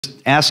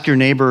Ask your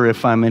neighbor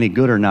if I'm any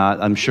good or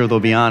not. I'm sure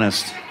they'll be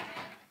honest.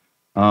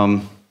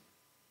 I'm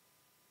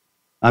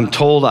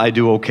told I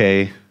do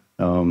okay.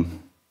 The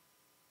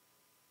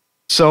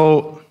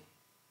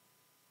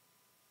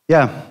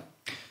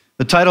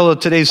title of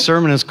today's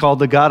sermon is called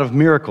The God of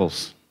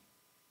Miracles.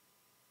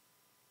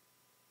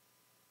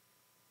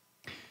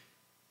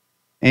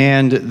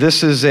 And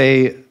this is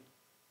a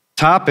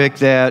topic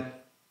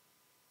that,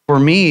 for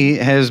me,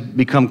 has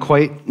become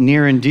quite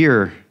near and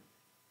dear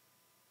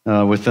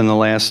within the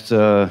last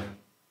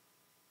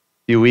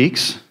few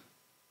weeks.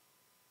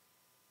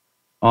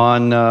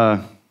 On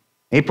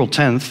April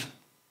 10th,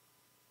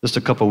 just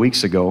a couple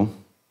weeks ago,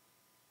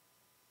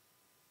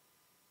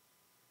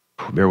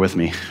 bear with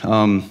me,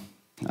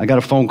 I got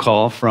a phone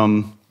call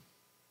from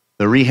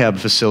the rehab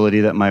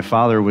facility that my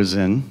father was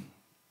in,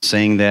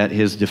 saying that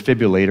his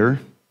defibrillator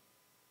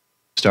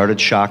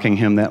started shocking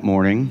him that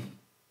morning,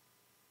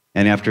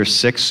 and after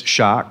 6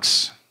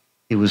 shocks,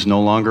 he was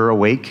no longer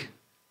awake,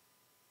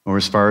 or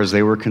as far as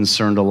they were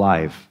concerned,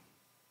 alive.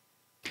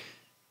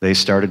 They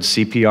started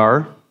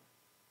CPR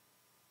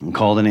and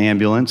called an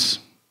ambulance.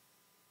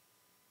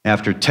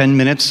 After 10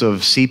 minutes of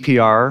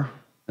CPR,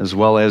 as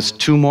well as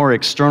 2 more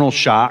external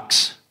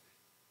shocks,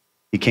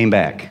 he came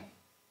back.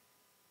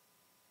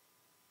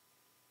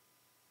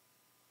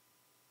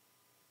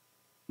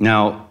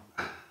 Now,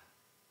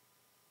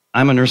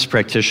 I'm a nurse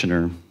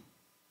practitioner.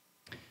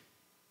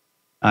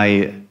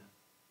 I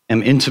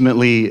am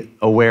intimately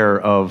aware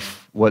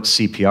of what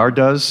CPR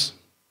does.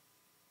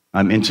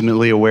 I'm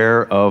intimately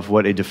aware of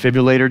what a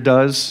defibrillator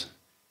does.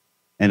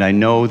 And I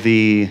know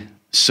the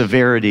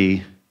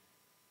severity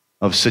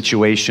of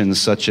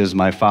situations such as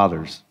my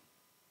father's.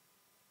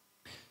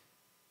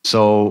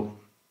 So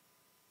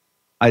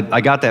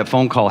I got that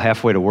phone call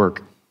halfway to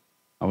work.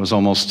 I was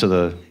almost to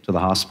the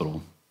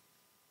hospital.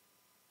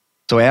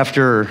 So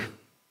after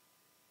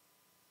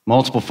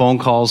multiple phone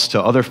calls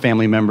to other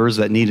family members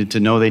that needed to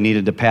know they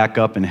needed to pack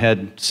up and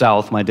head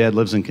south. My dad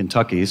lives in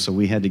Kentucky, so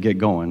we had to get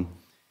going.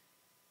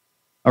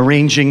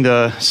 Arranging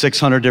the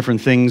 600 different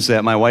things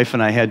that my wife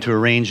and I had to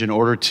arrange in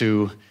order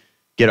to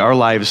get our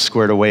lives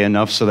squared away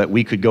enough so that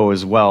we could go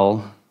as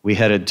well, we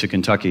headed to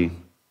Kentucky.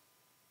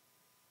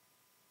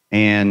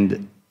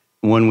 And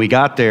when we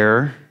got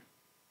there,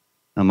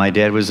 my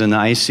dad was in the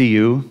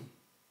ICU.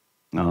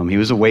 He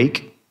was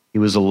awake, he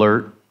was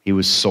alert, he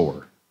was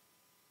sore.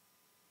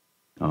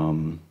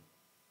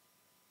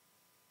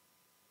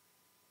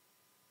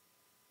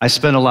 I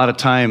spent a lot of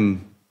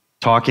time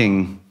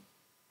talking,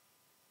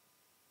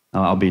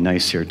 I'll be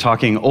nice here,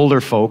 talking older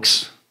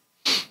folks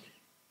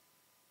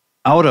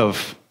out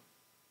of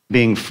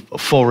being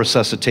full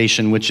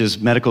resuscitation, which is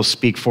medical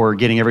speak for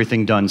getting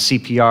everything done,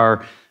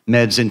 CPR,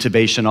 meds,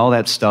 intubation, all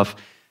that stuff,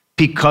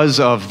 because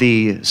of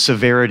the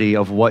severity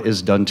of what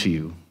is done to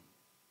you.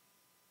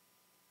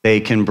 They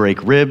can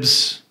break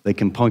ribs, they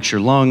can puncture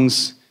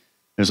lungs.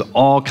 There's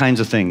all kinds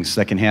of things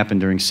that can happen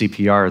during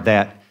CPR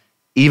that,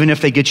 even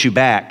if they get you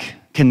back,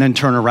 can then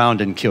turn around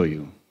and kill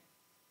you.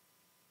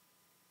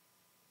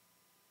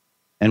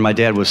 And my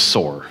dad was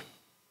sore.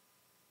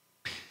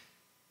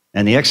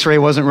 And the x-ray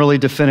wasn't really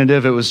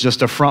definitive. It was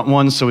just a front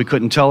one, so we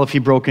couldn't tell if he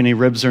broke any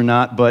ribs or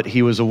not, but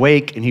he was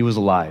awake and he was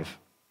alive.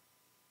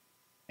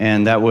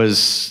 And that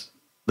was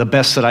the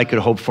best that I could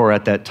hope for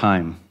at that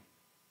time.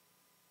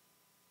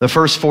 The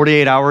first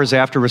 48 hours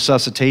after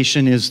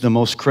resuscitation is the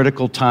most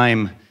critical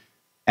time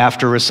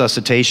after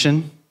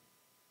resuscitation.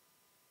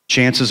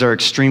 Chances are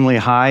extremely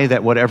high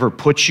that whatever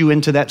puts you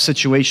into that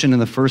situation in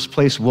the first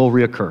place will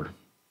reoccur.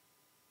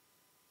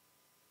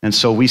 And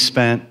so we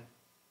spent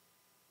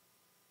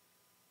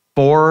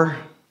 4,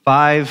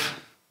 5,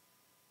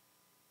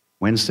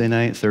 Wednesday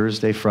night,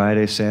 Thursday,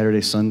 Friday,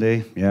 Saturday,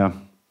 Sunday,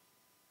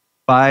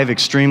 5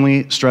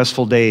 extremely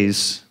stressful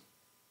days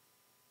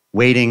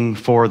waiting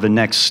for the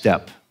next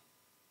step.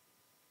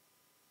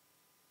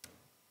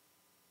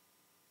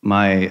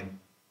 My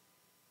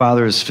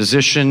father's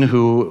physician,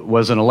 who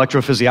was an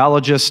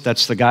electrophysiologist,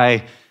 that's the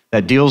guy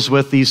that deals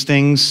with these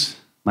things.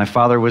 My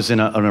father was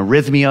in an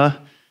arrhythmia.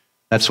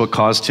 That's what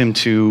caused him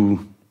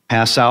to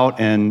pass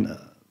out and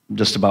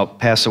just about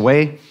pass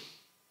away.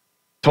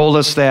 Told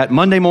us that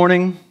Monday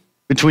morning,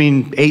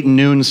 between 8 and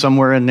noon,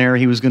 somewhere in there,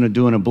 he was going to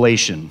do an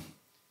ablation.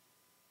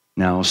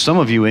 Now, some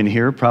of you in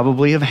here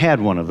probably have had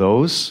one of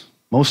those,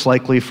 most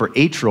likely for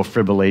atrial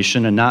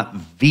fibrillation and not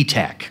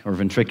VTAC, or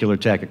ventricular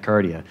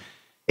tachycardia.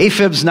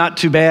 AFib's not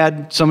too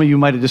bad. Some of you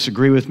might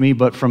disagree with me,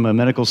 but from a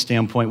medical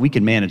standpoint, we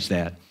can manage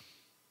that.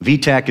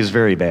 VTAC is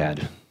very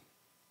bad.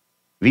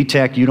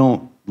 VTAC, you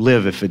don't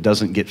live if it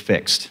doesn't get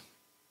fixed.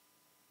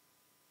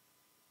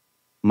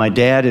 My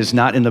dad is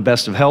not in the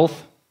best of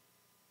health,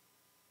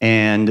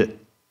 and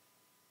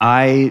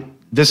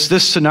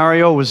this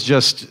scenario was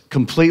just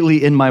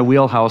completely in my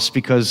wheelhouse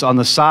because on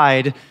the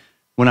side,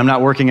 when I'm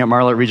not working at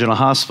Marlette Regional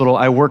Hospital,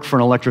 I work for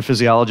an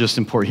electrophysiologist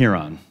in Port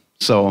Huron.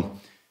 So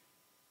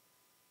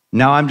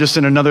now I'm just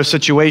in another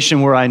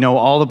situation where I know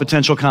all the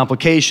potential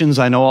complications,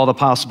 I know all the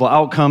possible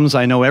outcomes,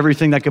 I know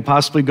everything that could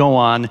possibly go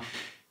on,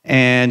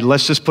 and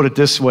let's just put it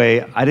this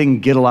way, I didn't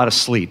get a lot of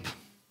sleep.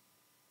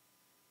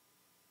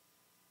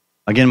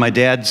 Again, my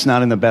dad's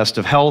not in the best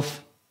of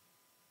health.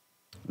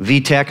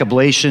 VTach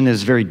ablation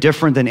is very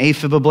different than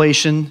AFib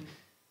ablation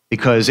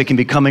because it can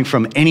be coming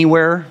from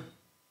anywhere,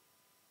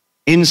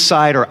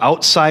 inside or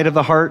outside of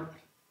the heart.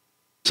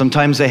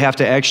 Sometimes they have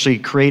to actually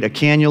create a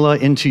cannula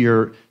into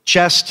your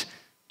chest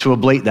to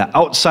ablate the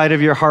outside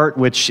of your heart,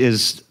 which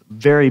is a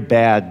very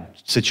bad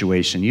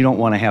situation. You don't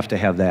want to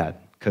have that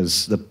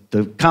because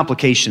the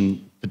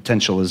complication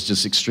potential is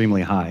just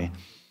extremely high.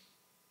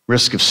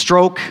 Risk of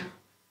stroke,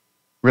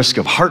 risk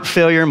of heart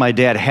failure. My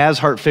dad has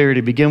heart failure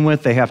to begin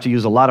with. They have to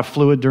use a lot of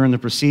fluid during the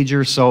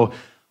procedure. So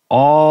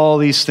all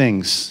these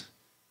things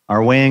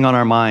are weighing on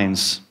our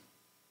minds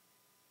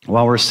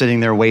while we're sitting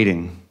there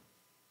waiting.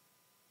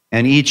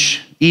 And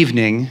each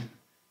evening,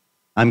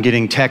 I'm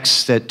getting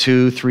texts at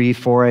 2, 3,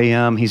 4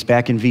 a.m. He's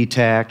back in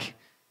VTach.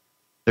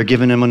 They're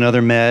giving him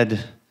another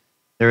med.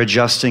 They're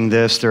adjusting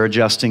this, they're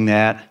adjusting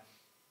that.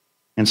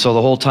 And so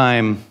the whole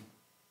time,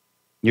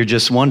 you're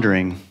just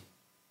wondering,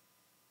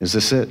 is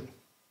this it?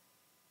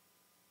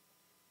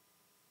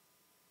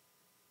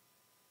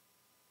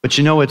 But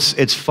you know,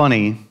 it's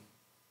funny.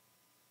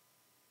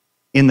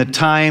 In the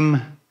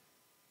time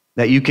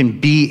that you can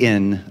be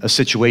in a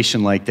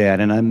situation like that,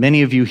 and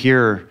many of you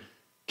here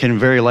can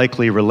very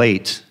likely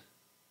relate,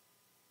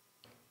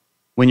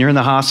 when you're in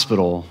the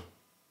hospital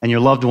and your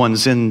loved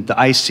one's in the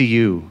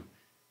ICU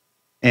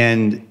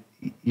and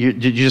you're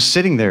just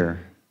sitting there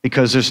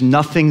because there's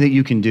nothing that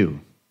you can do.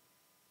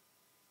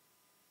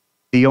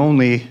 The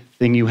only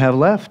thing you have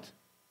left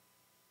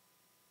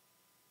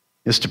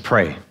is to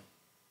pray,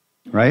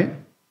 right?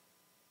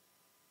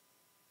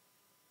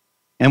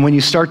 And when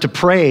you start to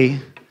pray,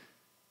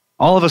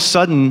 all of a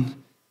sudden,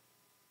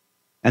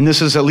 and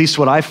this is at least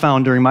what I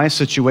found during my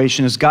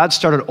situation, is God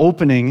started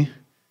opening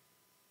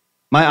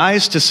my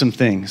eyes to some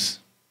things.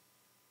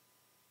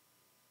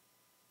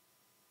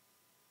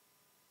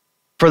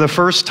 For the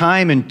first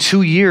time in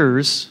 2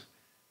 years,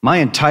 my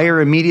entire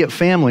immediate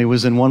family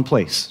was in one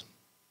place.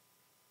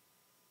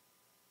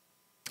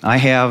 I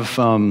have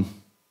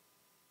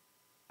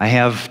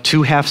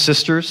 2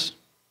 half-sisters.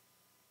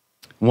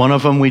 One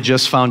of them we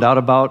just found out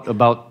about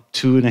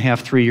 2.5,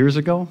 3 years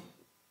ago.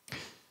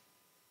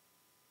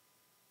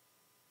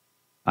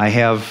 I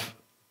have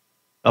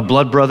a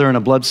blood brother and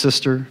a blood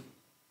sister.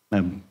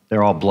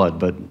 They're all blood,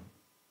 but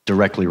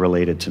directly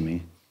related to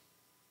me.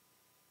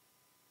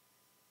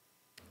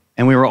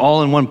 And we were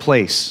all in one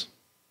place.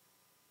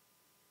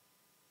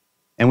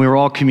 And we were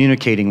all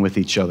communicating with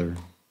each other.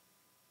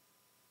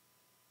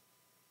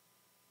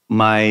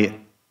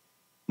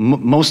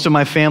 Most of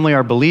my family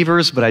are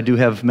believers, but I do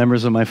have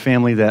members of my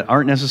family that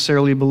aren't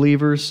necessarily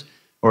believers,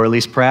 or at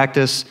least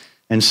practice.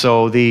 And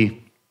so the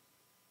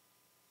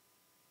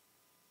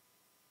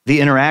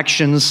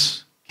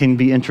interactions can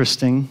be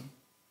interesting.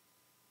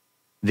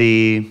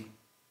 The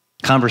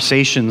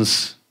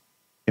conversations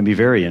can be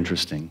very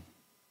interesting.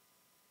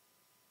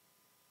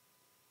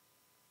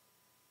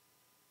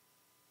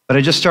 But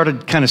I just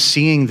started kind of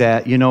seeing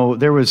that,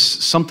 there was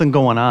something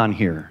going on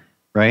here,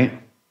 right?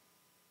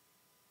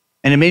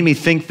 And it made me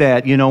think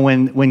that,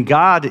 when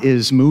God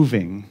is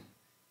moving,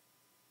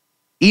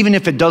 even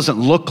if it doesn't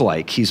look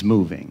like he's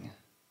moving,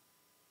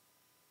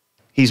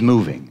 he's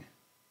moving.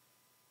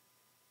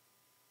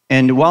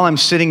 And while I'm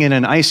sitting in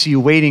an ICU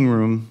waiting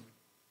room,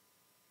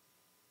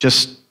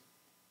 just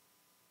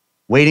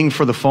waiting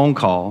for the phone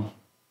call,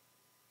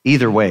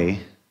 either way,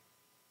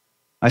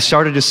 I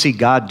started to see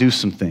God do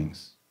some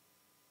things.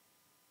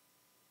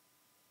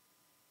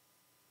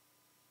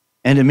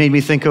 And it made me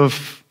think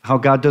of how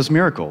God does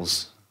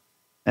miracles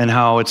and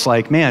how it's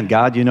like, man,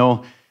 God,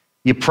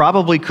 you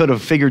probably could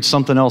have figured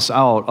something else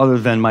out other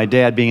than my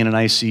dad being in an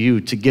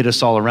ICU to get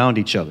us all around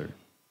each other.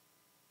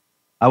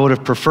 I would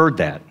have preferred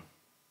that.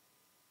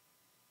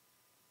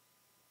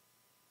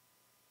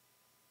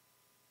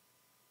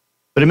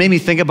 But it made me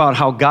think about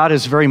how God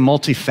is very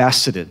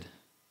multifaceted,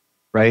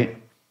 right?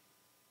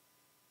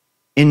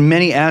 In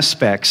many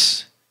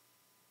aspects,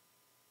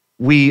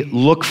 we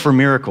look for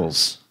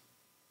miracles,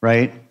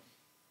 right?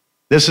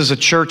 This is a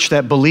church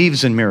that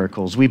believes in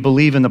miracles. We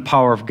believe in the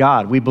power of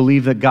God. We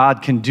believe that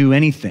God can do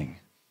anything.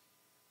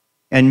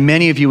 And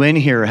many of you in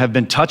here have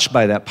been touched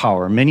by that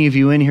power. Many of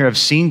you in here have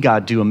seen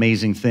God do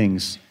amazing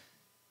things.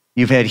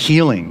 You've had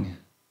healing.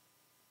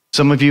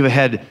 Some of you have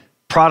had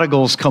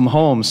prodigals come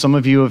home. Some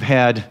of you have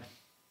had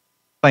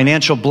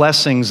financial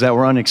blessings that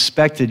were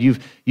unexpected.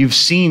 You've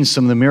seen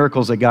some of the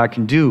miracles that God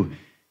can do.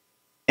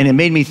 And it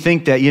made me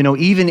think that,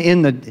 even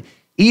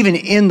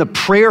in the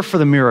prayer for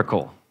the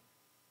miracle,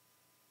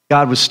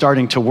 God was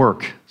starting to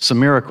work some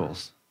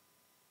miracles,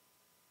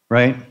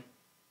 right?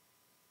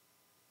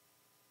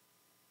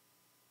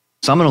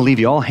 So I'm going to leave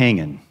you all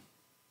hanging,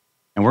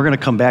 and we're going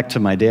to come back to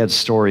my dad's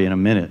story in a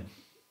minute.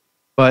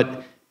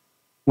 But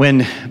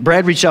when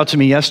Brad reached out to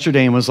me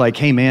yesterday and was like,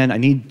 hey man, I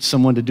need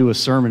someone to do a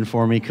sermon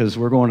for me because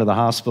we're going to the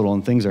hospital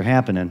and things are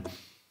happening,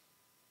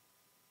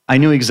 I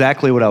knew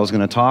exactly what I was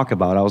going to talk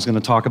about. I was going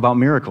to talk about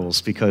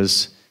miracles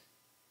because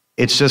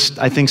it's just,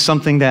 I think,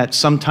 something that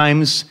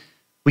sometimes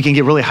we can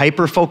get really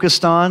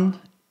hyper-focused on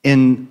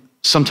in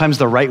sometimes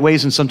the right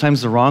ways and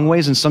sometimes the wrong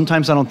ways, and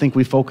sometimes I don't think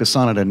we focus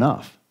on it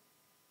enough,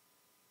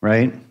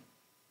 right?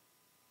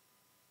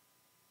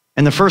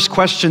 And the first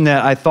question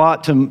that I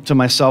thought to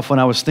myself when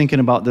I was thinking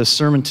about this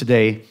sermon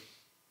today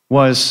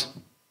was,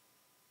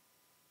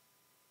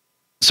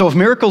 so if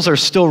miracles are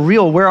still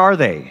real, where are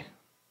they?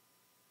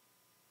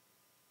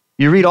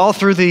 You read all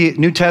through the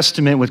New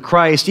Testament with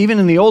Christ, even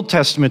in the Old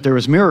Testament there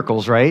was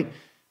miracles, right?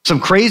 Some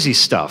crazy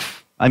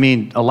stuff. I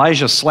mean,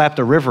 Elijah slapped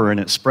a river and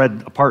it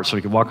spread apart so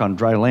he could walk on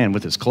dry land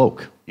with his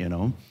cloak, you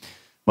know.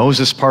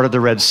 Moses parted the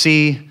Red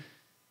Sea.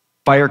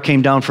 Fire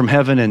came down from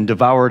heaven and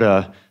devoured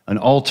an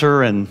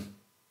altar and,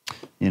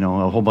 you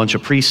know, a whole bunch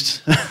of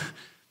priests.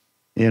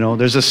 You know,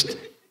 there's this,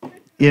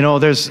 you know,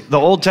 there's the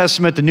Old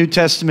Testament, the New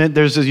Testament,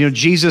 there's, you know,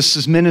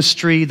 Jesus'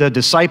 ministry, the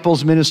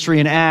disciples' ministry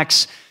in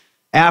Acts.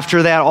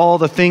 After that, all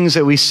the things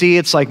that we see,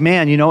 it's like,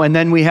 man, you know, and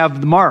then we have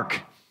the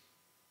mark.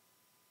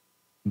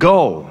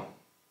 Go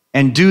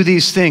and do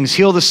these things,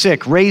 heal the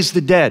sick, raise the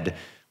dead.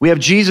 We have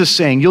Jesus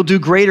saying, you'll do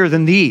greater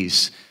than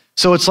these.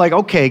 So it's like,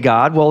 okay,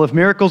 God, well, if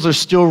miracles are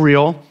still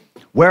real,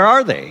 where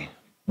are they?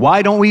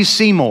 Why don't we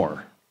see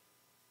more?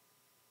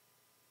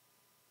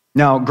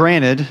 Now,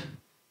 granted,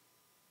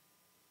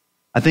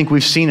 I think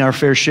we've seen our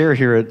fair share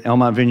here at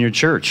Elmont Vineyard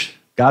Church.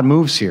 God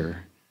moves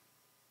here.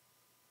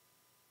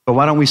 But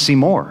why don't we see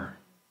more?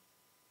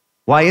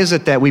 Why is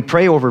it that we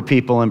pray over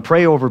people and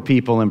pray over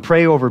people and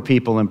pray over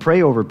people and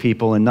pray over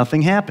people and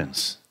nothing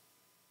happens?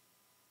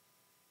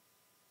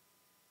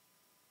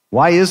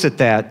 Why is it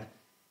that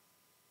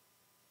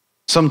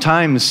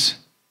sometimes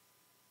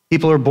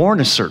people are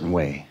born a certain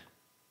way?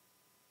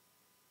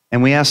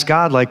 And we ask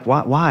God, like,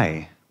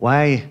 why?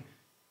 Why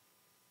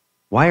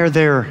are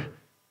there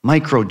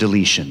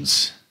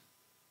microdeletions?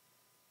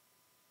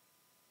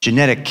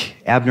 Genetic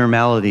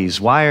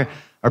abnormalities? Why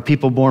are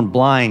people born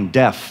blind,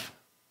 deaf?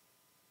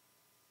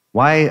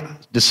 Why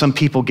do some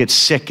people get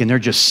sick and they're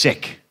just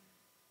sick?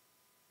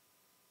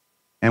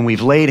 And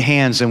we've laid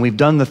hands and we've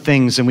done the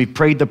things and we've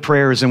prayed the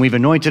prayers and we've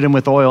anointed them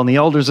with oil and the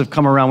elders have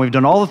come around. We've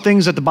done all the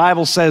things that the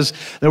Bible says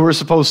that we're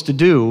supposed to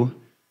do,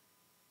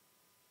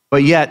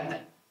 but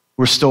yet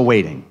we're still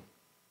waiting.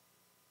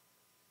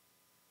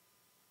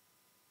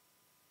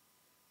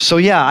 So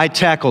yeah, I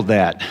tackled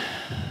that.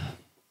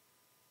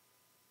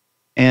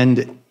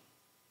 And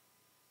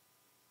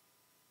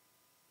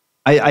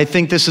I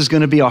think this is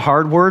going to be a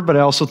hard word, but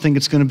I also think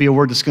it's going to be a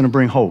word that's going to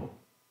bring hope.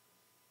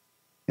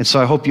 And so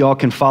I hope you all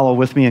can follow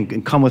with me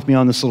and come with me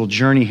on this little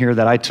journey here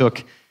that I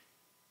took.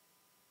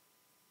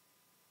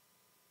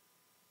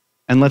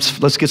 And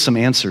let's get some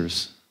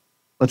answers.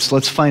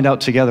 Let's find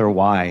out together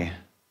why.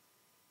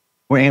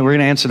 We're going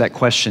to answer that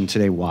question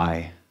today,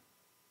 why?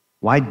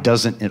 Why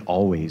doesn't it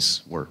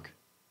always work?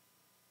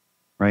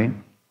 Right?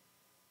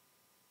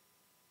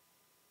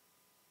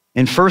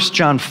 In 1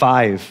 John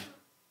 5,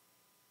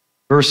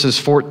 verses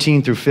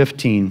 14 through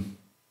 15,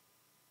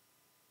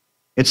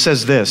 it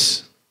says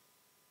this: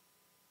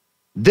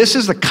 this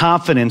is the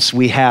confidence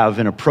we have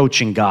in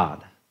approaching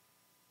God,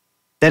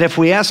 that if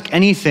we ask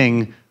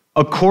anything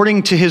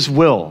according to his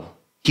will,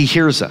 he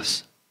hears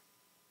us.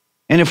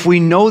 And if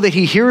we know that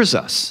he hears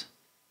us,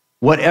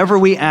 whatever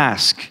we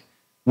ask,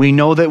 we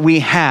know that we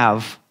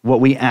have what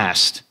we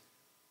asked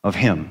of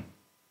him.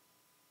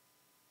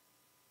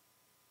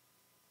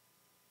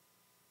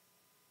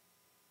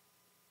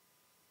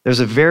 There's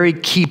a very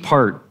key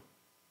part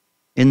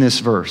in this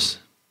verse.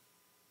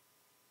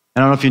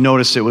 I don't know if you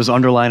noticed, it was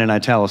underlined and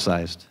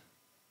italicized.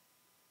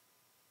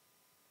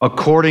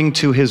 According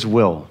to his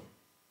will.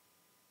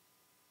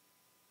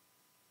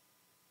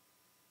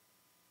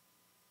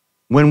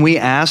 When we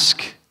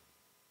ask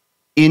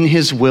in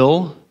his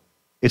will,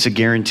 it's a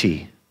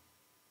guarantee.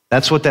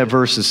 That's what that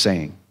verse is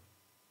saying.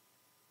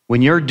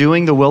 When you're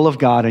doing the will of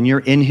God and you're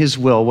in his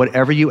will,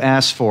 whatever you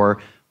ask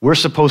for, we're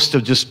supposed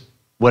to just,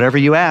 whatever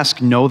you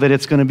ask, know that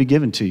it's going to be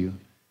given to you.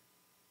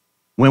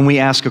 When we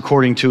ask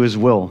according to his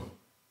will.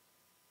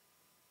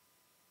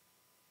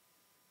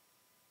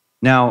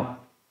 Now,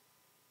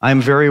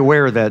 I'm very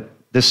aware that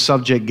this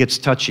subject gets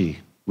touchy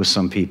with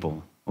some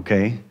people,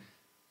 okay?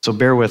 So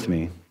bear with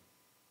me.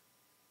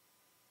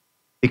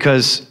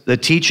 Because the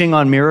teaching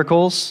on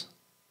miracles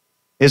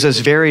is as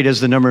varied as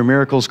the number of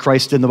miracles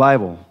Christ did in the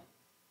Bible.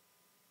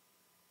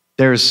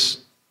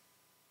 There's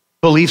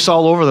beliefs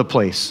all over the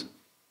place.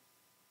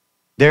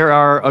 There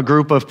are a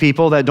group of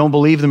people that don't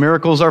believe the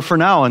miracles are for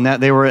now and that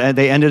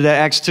they ended at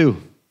Acts 2.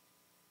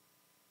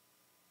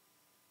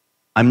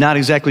 I'm not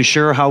exactly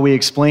sure how we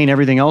explain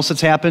everything else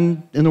that's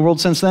happened in the world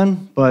since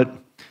then, but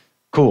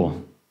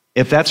cool.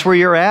 If that's where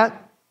you're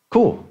at,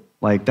 cool.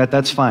 Like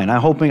that's fine.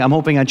 I'm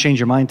hoping I change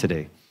your mind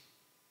today.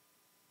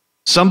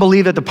 Some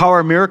believe that the power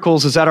of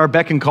miracles is at our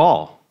beck and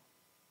call,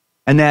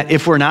 and that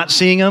if we're not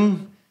seeing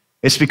them,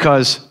 it's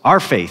because our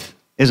faith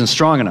isn't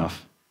strong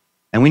enough.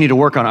 And we need to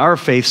work on our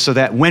faith so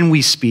that when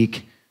we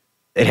speak,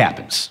 it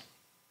happens,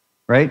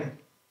 right?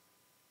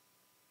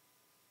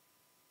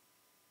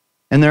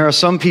 And there are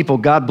some people,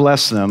 God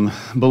bless them,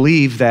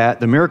 believe that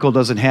the miracle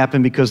doesn't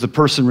happen because the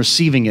person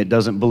receiving it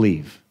doesn't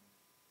believe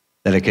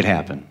that it could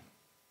happen.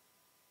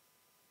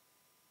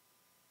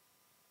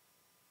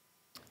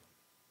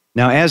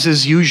 Now, as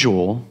is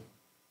usual,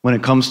 when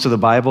it comes to the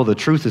Bible, the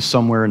truth is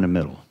somewhere in the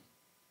middle,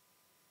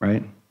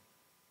 right?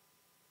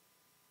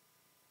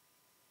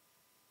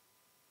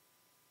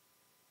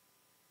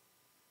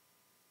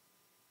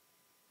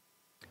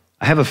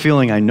 I have a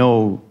feeling I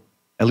know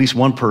at least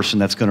one person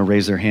that's going to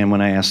raise their hand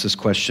when I ask this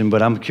question,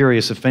 but I'm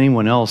curious if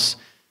anyone else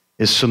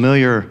is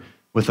familiar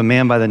with a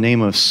man by the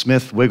name of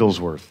Smith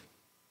Wigglesworth.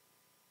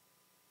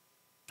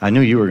 I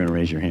knew you were going to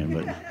raise your hand,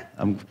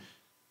 but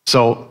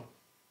so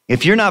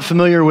if you're not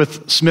familiar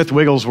with Smith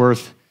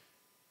Wigglesworth,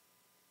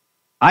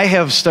 I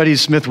have studied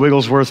Smith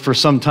Wigglesworth for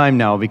some time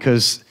now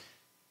because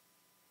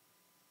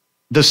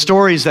the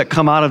stories that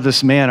come out of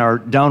this man are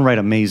downright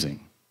amazing.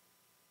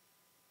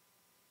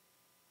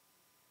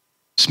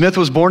 Smith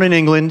was born in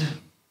England.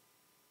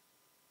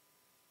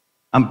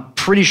 I'm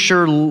pretty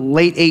sure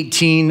late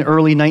 18,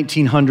 early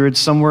 1900s,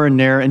 somewhere in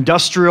there.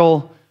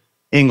 Industrial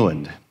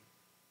England.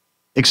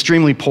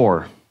 Extremely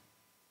poor.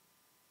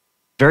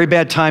 Very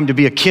bad time to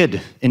be a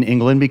kid in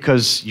England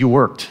because you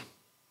worked.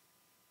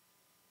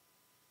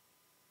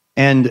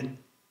 And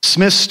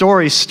Smith's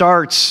story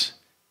starts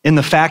in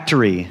the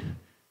factory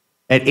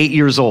at 8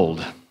 years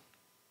old,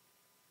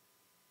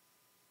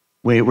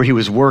 where he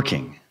was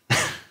working.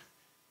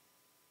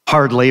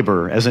 Hard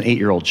labor as an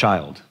 8-year-old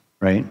child,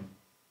 right?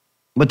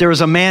 But there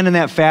was a man in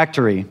that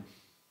factory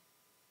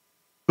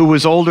who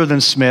was older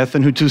than Smith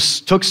and who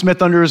took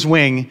Smith under his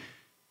wing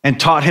and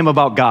taught him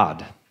about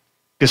God,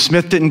 because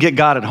Smith didn't get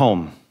God at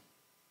home.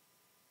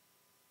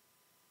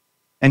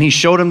 And he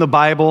showed him the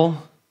Bible,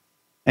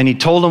 and he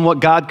told him what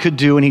God could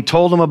do, and he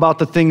told him about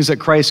the things that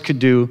Christ could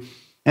do.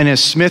 And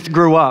as Smith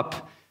grew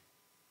up,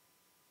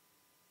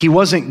 he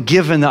wasn't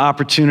given the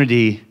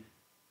opportunity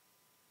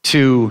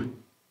to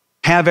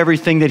have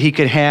everything that he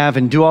could have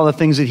and do all the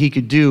things that he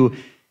could do.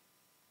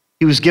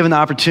 He was given the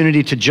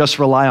opportunity to just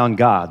rely on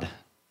God.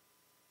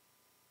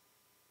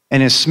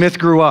 And as Smith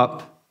grew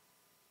up,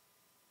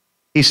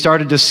 he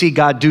started to see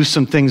God do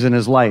some things in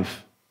his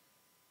life.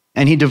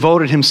 And he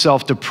devoted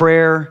himself to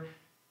prayer,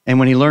 and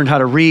when he learned how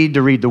to read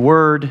the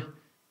Word,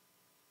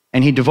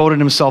 and he devoted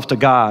himself to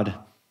God.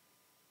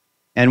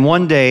 And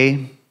one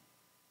day,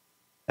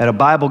 at a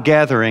Bible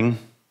gathering,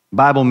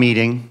 Bible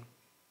meeting,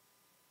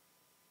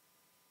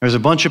 there's a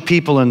bunch of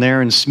people in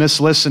there, and Smith's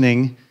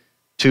listening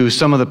to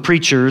some of the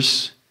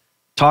preachers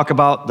talk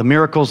about the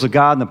miracles of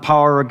God and the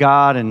power of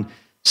God and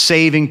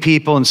saving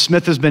people. And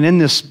Smith has been in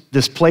this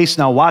place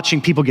now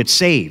watching people get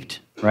saved,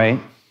 right?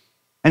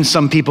 And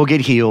some people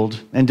get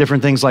healed and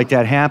different things like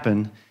that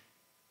happen.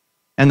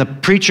 And the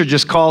preacher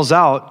just calls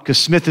out, because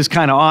Smith is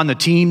kind of on the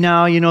team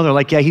now, you know, they're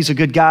like, yeah, he's a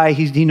good guy.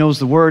 He knows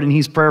the Word and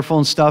he's prayerful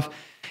and stuff.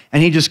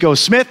 And he just goes,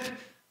 Smith,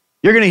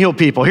 you're going to heal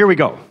people. Here we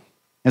go.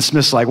 And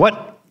Smith's like,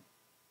 what?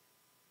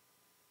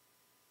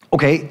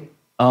 Okay,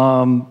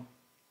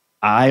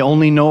 I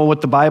only know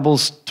what the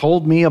Bible's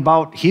told me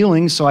about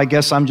healing, so I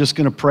guess I'm just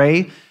going to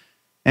pray,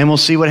 and we'll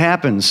see what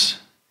happens.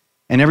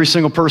 And every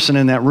single person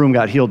in that room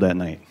got healed that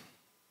night.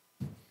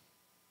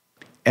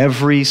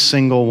 Every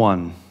single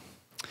one.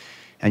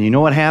 And you know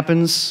what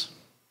happens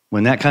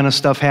when that kind of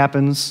stuff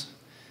happens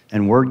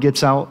and word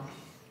gets out?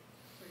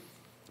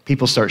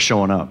 People start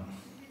showing up.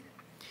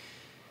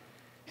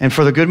 And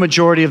for the good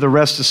majority of the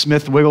rest of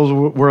Smith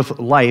Wigglesworth's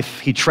life,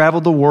 he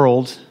traveled the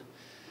world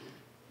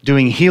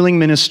doing healing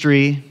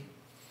ministry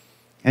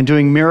and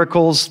doing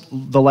miracles,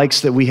 the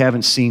likes that we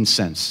haven't seen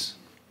since.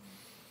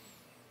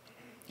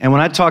 And when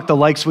I talk the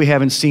likes we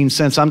haven't seen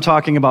since, I'm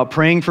talking about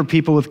praying for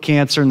people with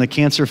cancer and the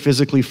cancer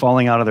physically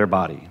falling out of their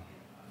body.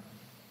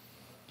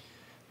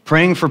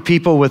 Praying for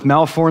people with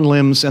malformed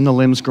limbs and the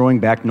limbs growing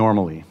back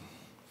normally.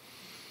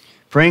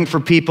 Praying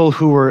for people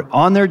who were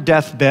on their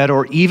deathbed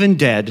or even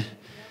dead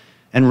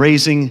and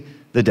raising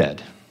the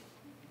dead.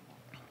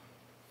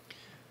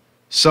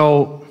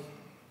 So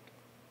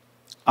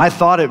I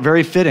thought it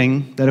very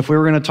fitting that if we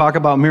were going to talk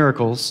about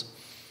miracles,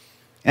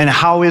 and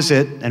how is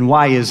it and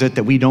why is it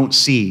that we don't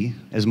see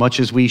as much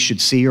as we should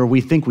see or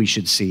we think we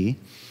should see,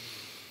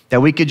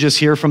 that we could just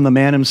hear from the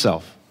man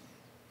himself.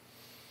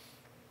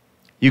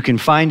 You can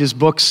find his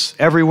books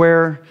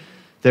everywhere.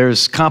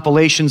 There's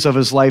compilations of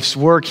his life's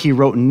work. He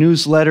wrote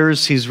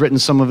newsletters. He's written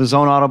some of his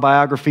own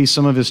autobiographies.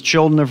 Some of his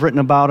children have written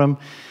about him.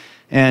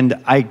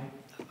 And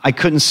I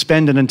couldn't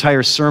spend an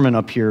entire sermon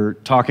up here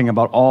talking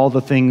about all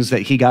the things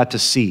that he got to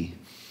see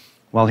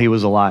while he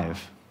was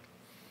alive.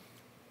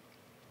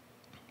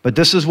 But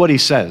this is what he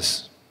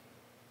says.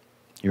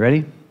 You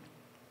ready?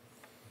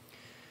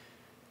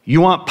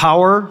 You want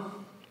power?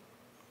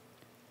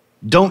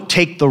 Don't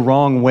take the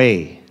wrong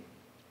way.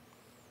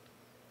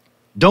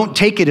 Don't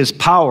take it as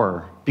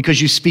power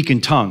because you speak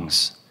in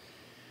tongues.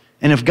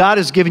 And if God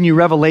has given you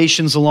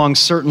revelations along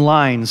certain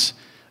lines,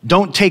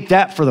 don't take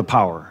that for the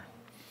power.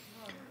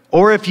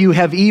 Or if you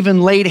have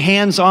even laid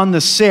hands on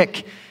the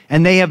sick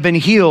and they have been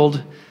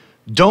healed,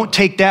 don't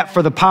take that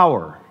for the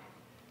power.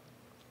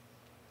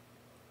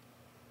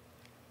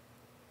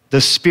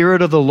 The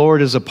Spirit of the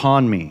Lord is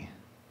upon me.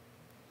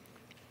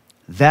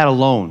 That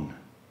alone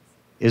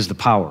is the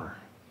power.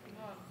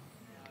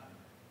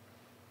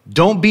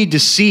 Don't be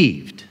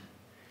deceived.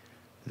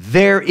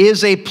 there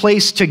is a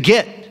place to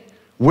get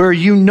where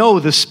you know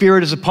the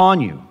Spirit is upon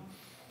you.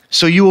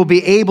 So you will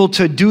be able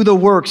to do the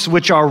works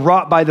which are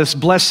wrought by this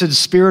blessed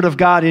Spirit of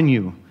God in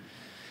you.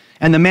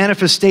 And the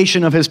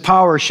manifestation of his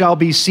power shall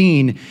be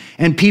seen,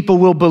 and people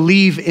will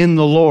believe in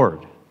the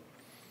Lord.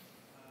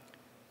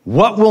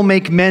 What will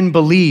make men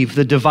believe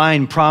the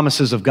divine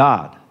promises of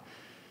God?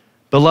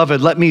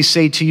 Beloved, let me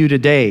say to you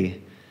today,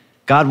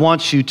 God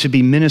wants you to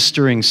be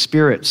ministering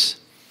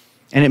spirits,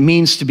 and it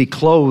means to be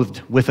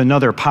clothed with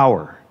another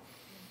power.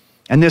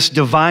 And this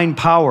divine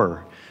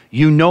power,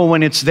 you know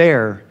when it's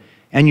there,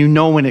 and you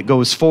know when it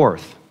goes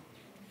forth.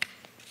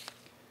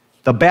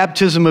 The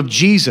baptism of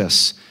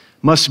Jesus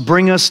must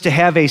bring us to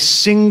have a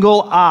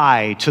single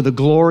eye to the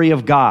glory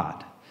of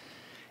God.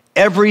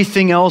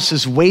 Everything else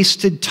is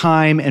wasted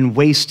time and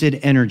wasted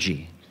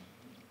energy.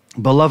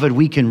 Beloved,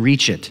 we can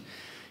reach it.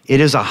 It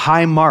is a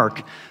high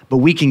mark, but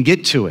we can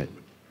get to it.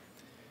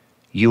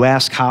 You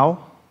ask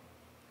how?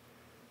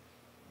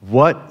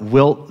 What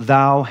wilt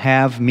thou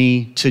have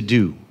me to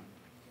do?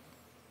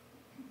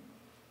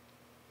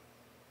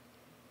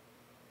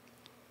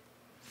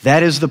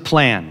 That is the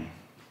plan.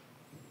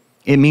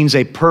 It means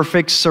a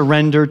perfect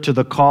surrender to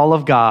the call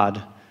of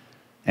God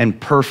and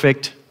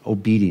perfect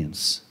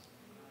obedience.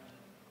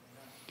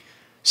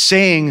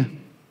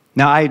 Saying,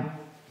 now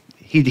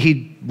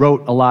he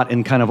wrote a lot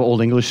in kind of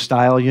Old English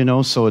style, you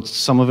know, so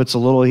some of it's a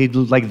little, he'd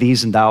like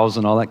these and thous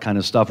and all that kind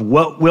of stuff.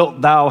 What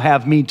wilt thou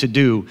have me to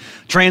do?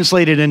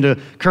 Translated into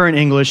current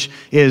English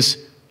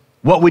is,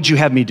 what would you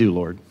have me do,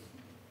 Lord?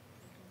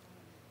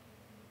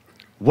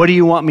 What do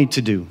you want me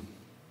to do?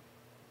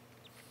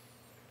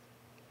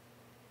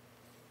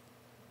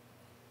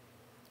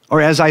 Or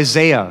as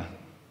Isaiah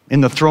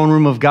in the throne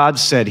room of God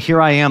said,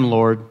 here I am,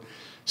 Lord,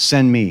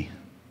 send me.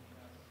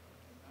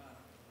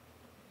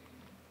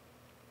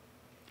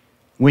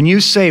 When you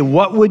say,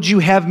 what would you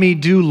have me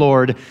do,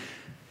 Lord?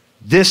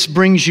 This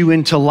brings you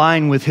into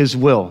line with his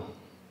will.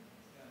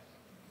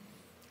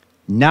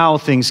 Now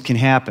things can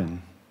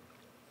happen.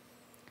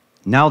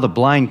 Now the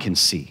blind can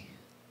see,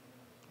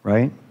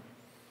 right?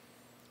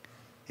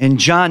 In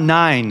John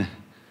 9,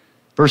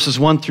 verses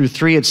 1 through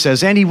 3, it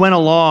says, and he went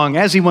along,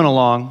 as he went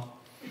along,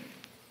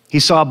 he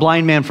saw a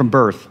blind man from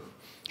birth.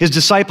 His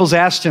disciples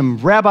asked him,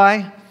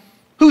 Rabbi,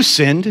 who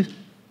sinned,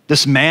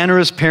 this man or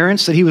his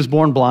parents, that he was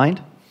born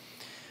blind?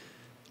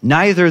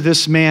 Neither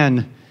this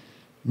man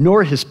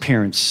nor his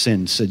parents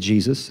sinned, said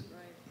Jesus.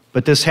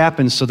 But this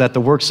happened so that the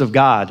works of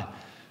God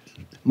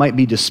might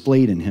be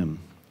displayed in him.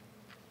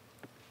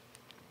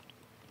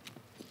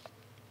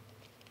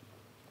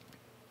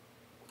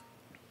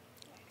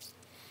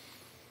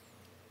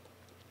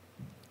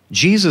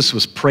 Jesus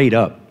was prayed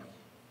up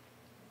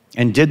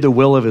and did the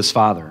will of his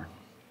Father.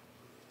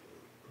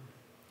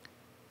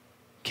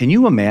 Can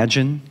you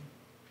imagine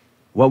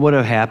what would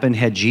have happened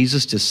had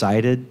Jesus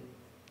decided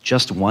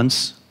just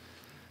once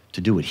to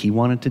do what he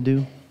wanted to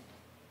do?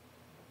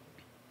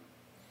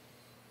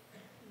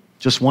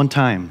 Just one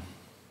time.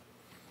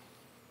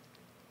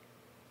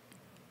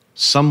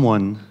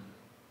 Someone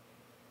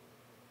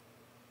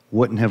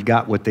wouldn't have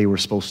got what they were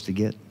supposed to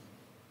get.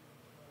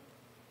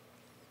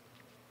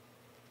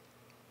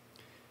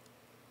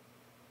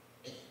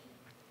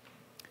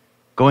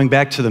 Going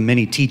back to the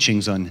many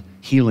teachings on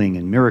healing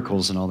and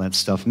miracles and all that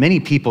stuff, many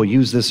people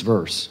use this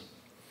verse.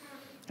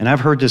 And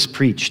I've heard this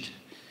preached,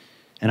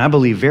 and I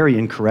believe very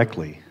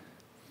incorrectly,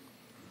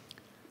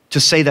 to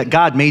say that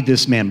God made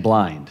this man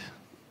blind.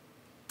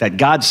 That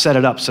God set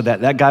it up so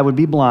that that guy would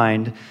be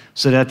blind,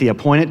 so that at the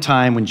appointed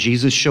time when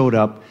Jesus showed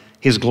up,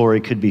 his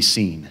glory could be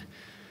seen.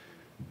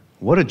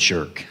 What a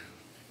jerk.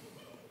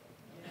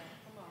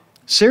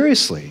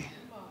 Seriously.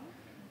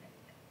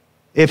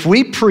 If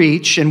we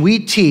preach and we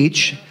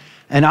teach,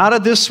 and out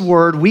of this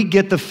word, we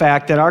get the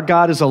fact that our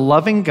God is a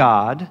loving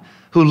God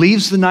who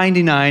leaves the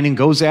 99 and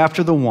goes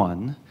after the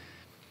one,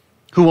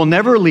 who will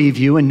never leave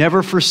you and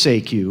never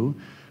forsake you,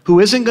 who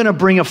isn't going to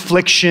bring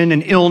affliction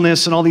and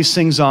illness and all these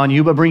things on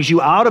you, but brings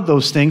you out of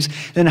those things,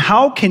 then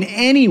how can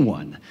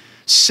anyone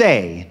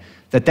say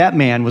that that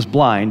man was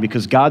blind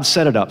because God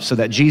set it up so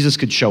that Jesus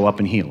could show up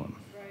and heal him?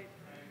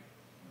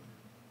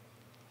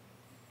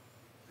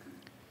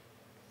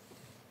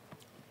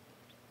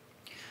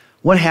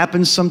 What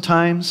happens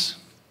sometimes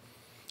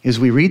is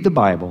we read the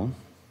Bible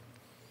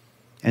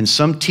and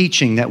some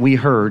teaching that we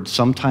heard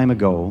some time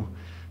ago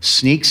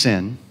sneaks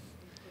in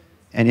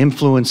and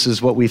influences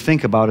what we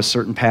think about a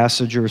certain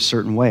passage or a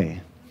certain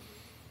way.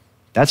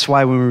 That's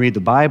why when we read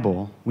the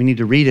Bible, we need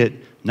to read it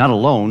not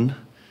alone,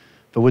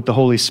 but with the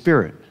Holy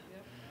Spirit,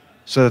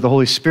 so that the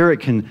Holy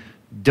Spirit can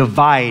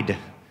divide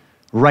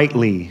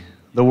rightly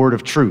the word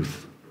of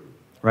truth,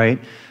 right?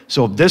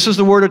 So if this is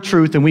the word of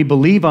truth and we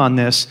believe on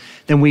this,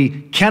 then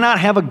we cannot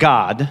have a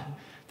God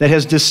that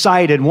has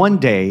decided one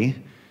day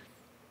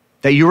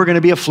that you are going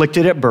to be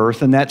afflicted at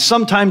birth and that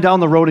sometime down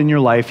the road in your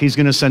life, he's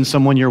going to send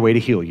someone your way to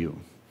heal you.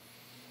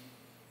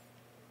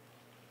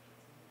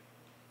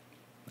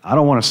 I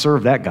don't want to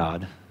serve that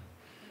God.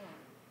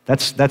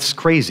 That's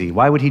crazy.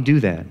 Why would he do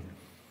that?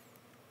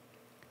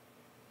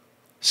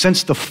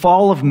 since the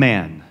fall of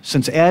man,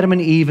 since Adam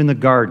and Eve in the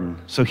garden.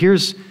 So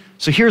here's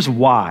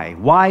why.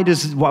 Why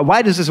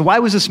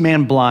was this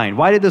man blind?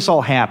 Why did this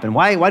all happen?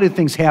 Why did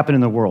things happen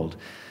in the world?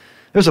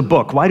 There's a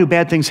book, Why Do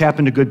Bad Things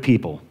Happen to Good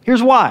People?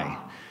 Here's why.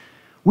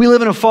 We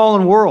live in a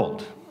fallen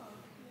world.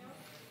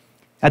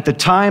 At the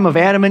time of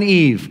Adam and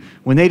Eve,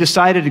 when they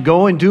decided to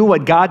go and do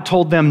what God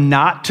told them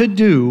not to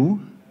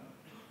do,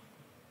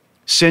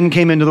 sin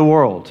came into the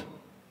world.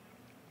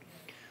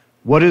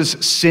 What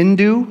does sin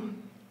do?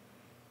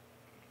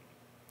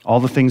 All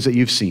the things that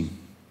you've seen.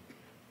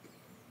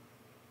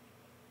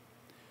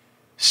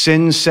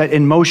 Sin set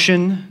in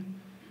motion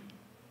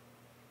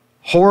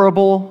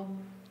horrible,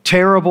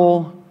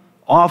 terrible,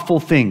 awful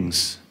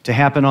things to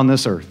happen on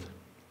this earth.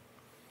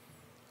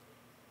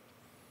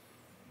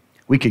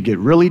 We could get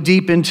really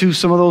deep into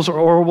some of those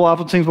horrible,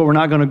 awful things, but we're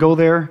not going to go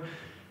there.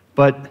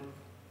 But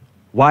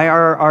why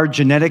are our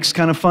genetics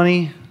kind of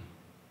funny?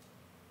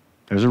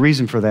 There's a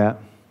reason for that.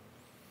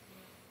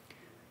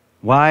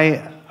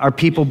 Why are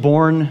people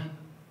born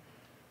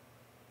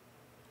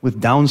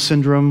with Down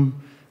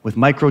syndrome, with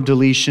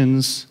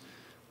microdeletions,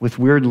 with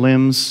weird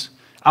limbs,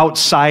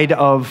 outside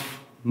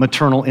of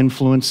maternal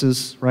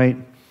influences, right?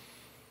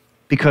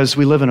 Because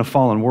we live in a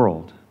fallen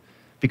world.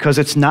 Because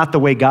it's not the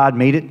way God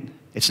made it.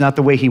 It's not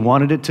the way He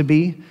wanted it to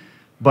be.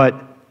 But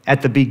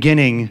at the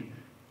beginning,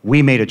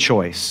 we made a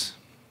choice.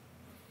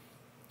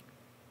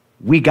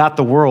 We got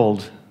the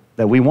world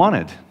that we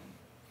wanted.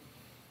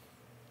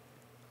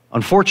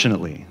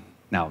 Unfortunately.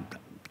 Now,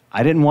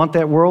 I didn't want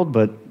that world,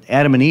 but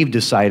Adam and Eve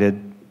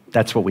decided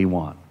that's what we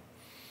want.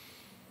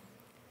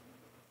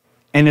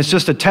 And it's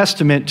just a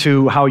testament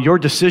to how your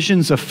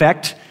decisions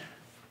affect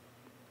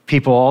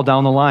people all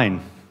down the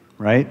line,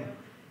 right?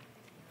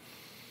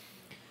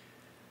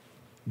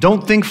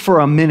 Don't think for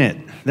a minute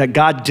that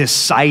God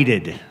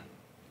decided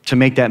to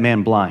make that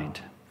man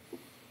blind.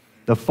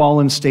 The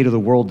fallen state of the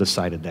world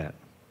decided that.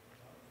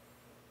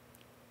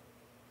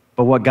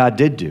 But what God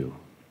did do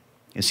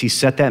is He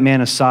set that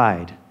man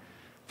aside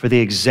for the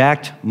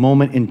exact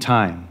moment in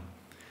time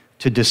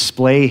to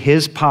display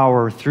His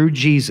power through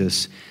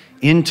Jesus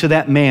into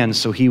that man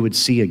so he would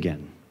see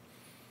again.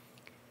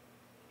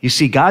 You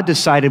see, God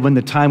decided when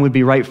the time would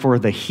be right for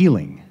the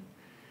healing,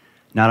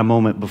 not a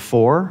moment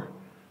before,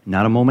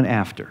 not a moment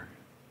after,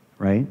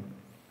 right?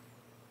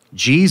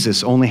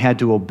 Jesus only had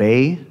to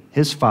obey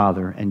His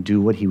Father and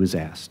do what He was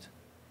asked.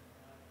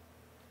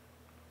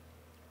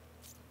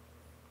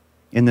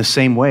 In the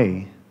same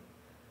way,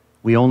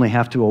 we only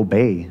have to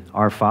obey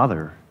our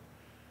Father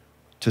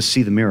to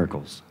see the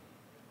miracles.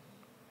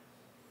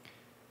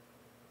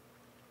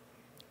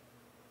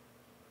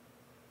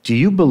 Do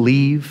you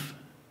believe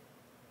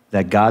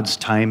that God's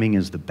timing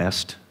is the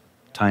best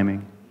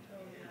timing?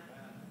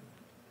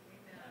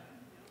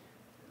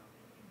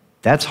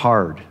 That's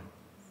hard.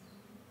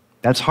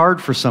 That's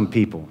hard for some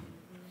people,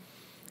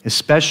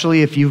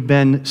 especially if you've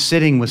been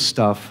sitting with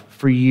stuff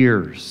for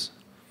years.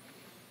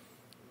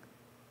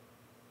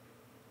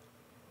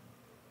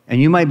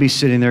 And you might be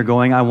sitting there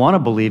going, I want to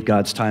believe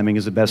God's timing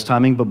is the best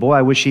timing, but boy,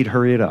 I wish He'd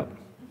hurry it up.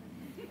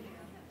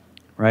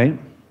 Right?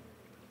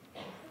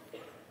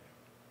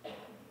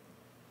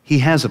 He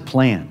has a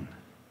plan.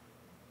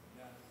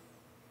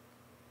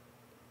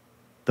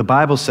 The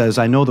Bible says,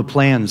 I know the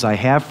plans I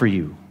have for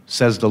you,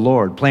 says the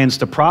Lord. Plans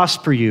to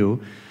prosper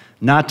you,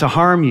 not to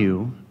harm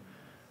you.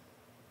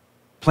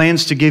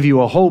 Plans to give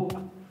you a hope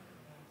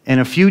and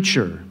a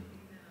future.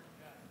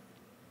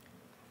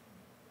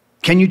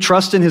 Can you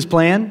trust in His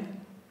plan?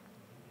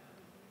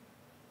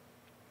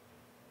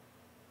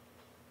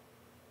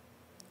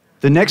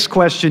 The next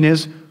question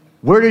is,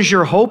 where does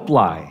your hope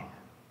lie?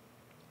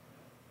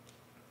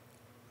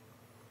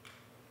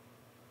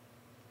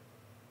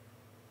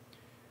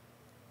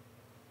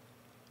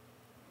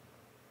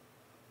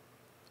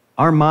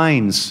 Our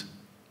minds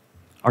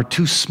are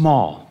too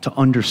small to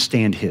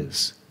understand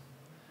His.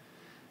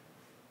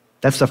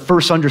 That's the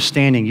first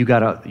understanding you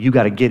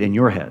gotta get in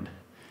your head.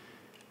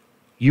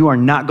 You are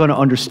not going to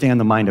understand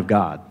the mind of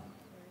God.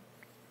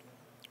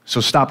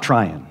 So stop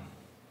trying.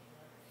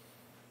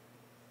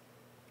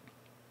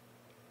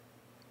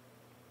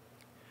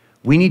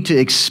 We need to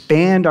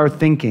expand our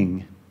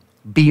thinking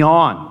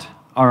beyond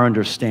our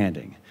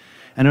understanding.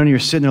 And then you're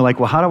sitting there like,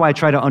 well, how do I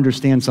try to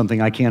understand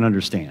something I can't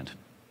understand?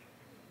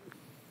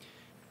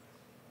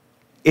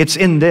 It's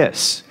in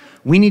this.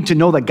 We need to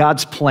know that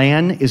God's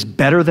plan is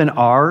better than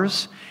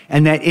ours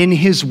and that in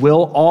His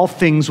will, all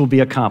things will be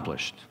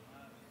accomplished.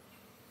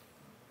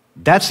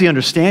 That's the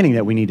understanding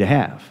that we need to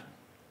have.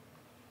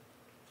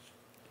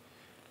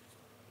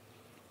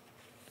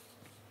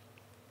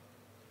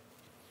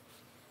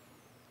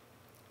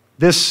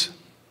 This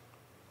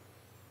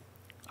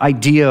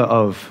idea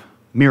of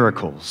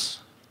miracles,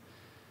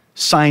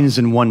 signs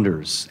and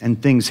wonders, and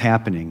things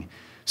happening.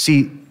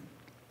 See,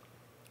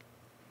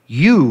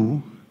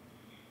 you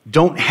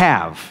don't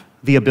have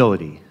the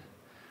ability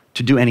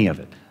to do any of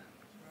it.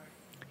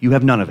 You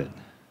have none of it.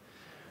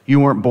 You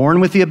weren't born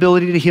with the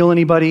ability to heal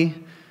anybody.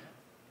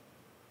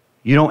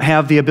 You don't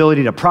have the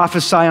ability to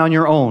prophesy on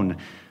your own.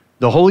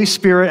 The Holy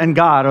Spirit and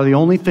God are the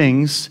only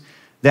things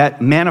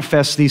that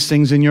manifest these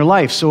things in your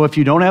life. So if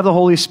you don't have the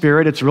Holy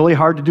Spirit, it's really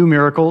hard to do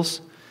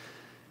miracles.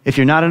 If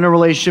you're not in a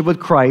relationship with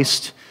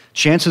Christ,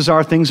 chances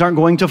are things aren't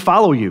going to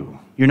follow you.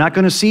 You're not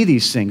going to see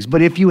these things.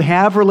 But if you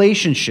have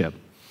relationship,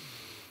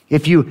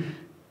 if you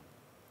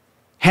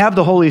have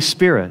the Holy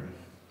Spirit,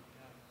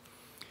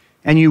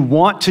 and you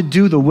want to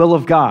do the will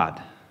of God,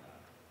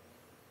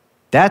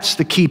 that's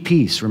the key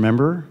piece,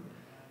 remember?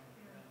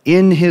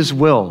 In His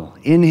will,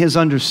 in His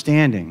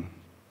understanding,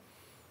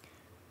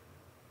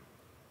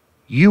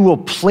 you will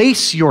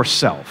place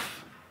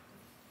yourself.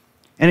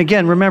 And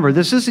again, remember,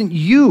 this isn't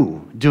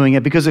you doing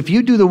it, because if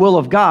you do the will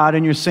of God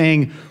and you're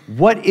saying,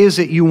 what is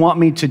it you want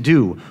me to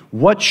do?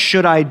 What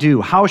should I do?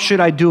 How should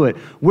I do it?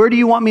 Where do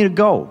you want me to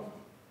go?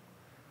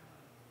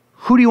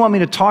 Who do you want me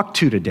to talk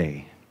to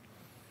today?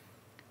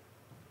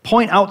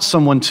 Point out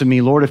someone to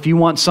me, Lord, if you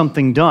want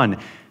something done.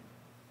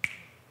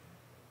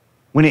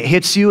 When it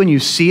hits you and you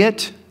see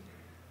it,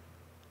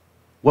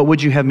 what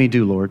would you have me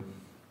do, Lord?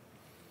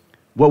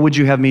 What would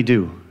you have me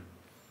do?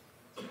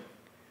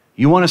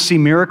 You want to see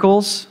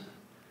miracles?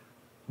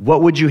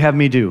 What would you have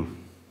me do?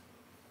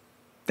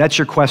 That's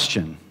your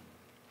question.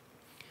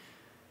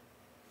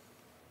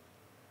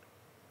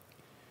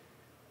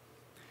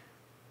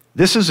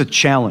 This is a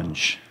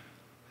challenge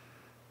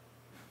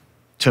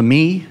to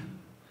me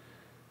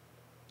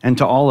and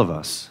to all of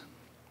us.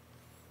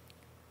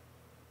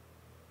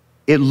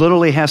 It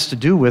literally has to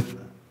do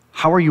with,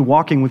 how are you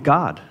walking with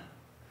God?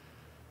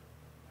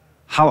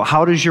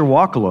 How does your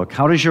walk look?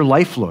 How does your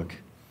life look?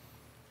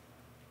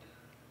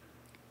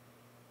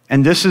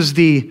 And this is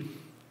the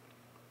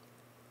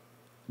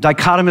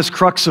dichotomous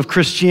crux of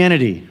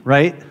Christianity,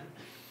 right?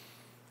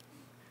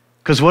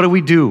 Because what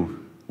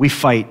do? We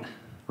fight,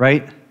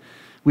 right?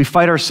 We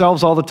fight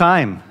ourselves all the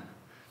time.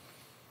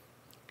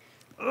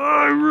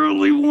 I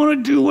really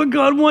want to do what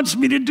God wants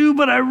me to do,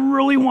 but I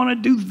really want to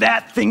do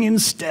that thing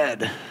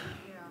instead.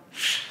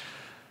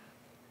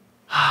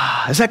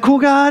 Yeah. Is that cool,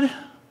 God?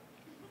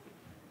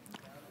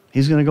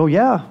 He's going to go,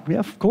 yeah,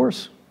 of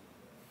course.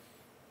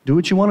 Do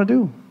what you want to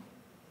do.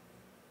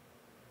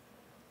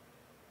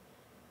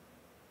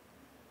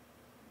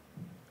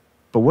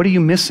 But what are you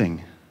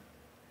missing?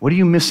 What are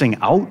you missing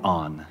out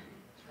on?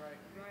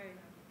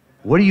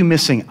 What are you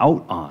missing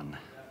out on?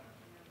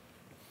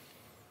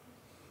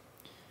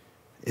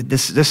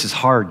 This is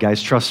hard,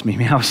 guys. Trust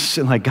me. I was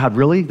sitting like, God,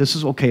 really? This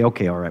is okay, all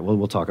right. Well,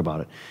 we'll talk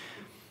about it.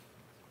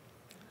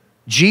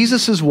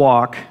 Jesus'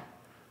 walk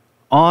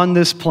on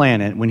this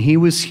planet when he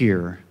was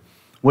here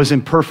was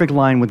in perfect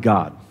line with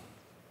God.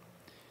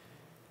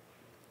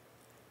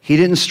 He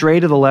didn't stray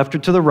to the left or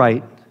to the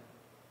right.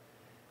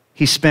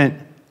 He spent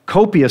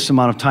copious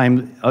amount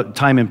of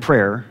time in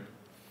prayer,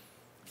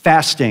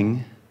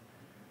 fasting,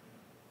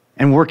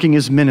 and working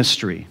his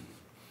ministry.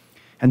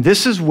 And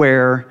this is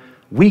where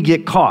we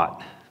get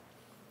caught.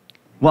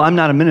 Well, I'm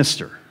not a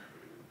minister.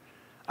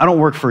 I don't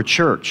work for a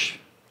church.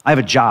 I have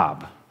a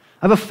job.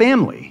 I have a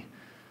family.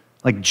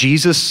 Like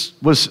Jesus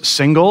was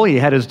single. He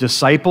had his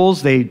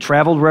disciples. They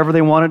traveled wherever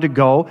they wanted to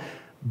go.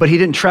 But he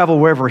didn't travel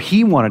wherever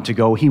he wanted to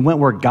go. He went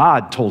where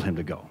God told him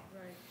to go.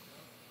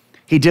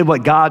 He did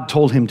what God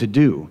told him to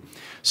do.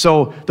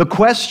 So the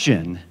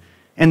question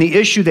and the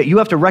issue that you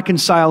have to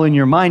reconcile in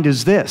your mind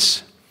is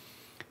this: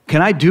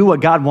 can I do what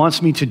God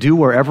wants me to do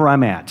wherever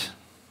I'm at?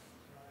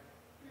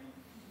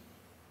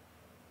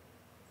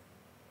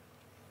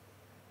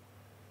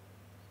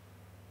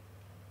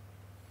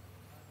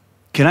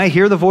 Can I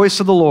hear the voice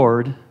of the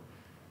Lord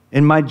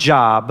in my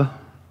job?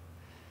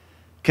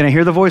 Can I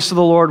hear the voice of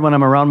the Lord when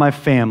I'm around my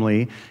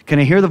family? Can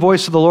I hear the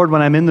voice of the Lord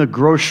when I'm in the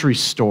grocery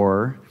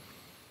store?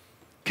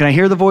 Can I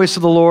hear the voice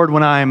of the Lord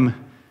when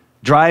I'm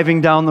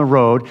driving down the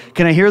road?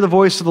 Can I hear the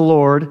voice of the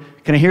Lord?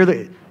 Can I hear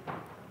the...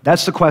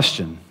 That's the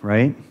question,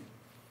 right?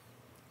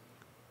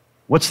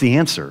 What's the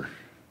answer?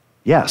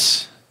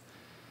 Yes.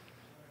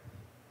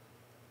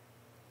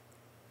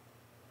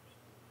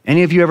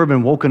 Any of you ever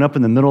been woken up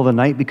in the middle of the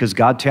night because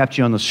God tapped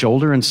you on the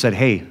shoulder and said,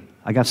 hey,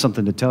 I got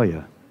something to tell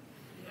you?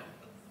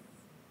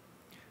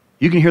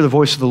 You can hear the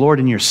voice of the Lord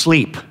in your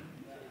sleep.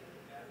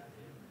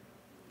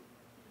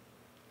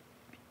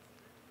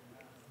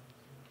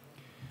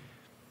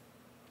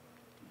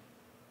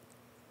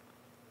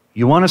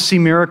 You want to see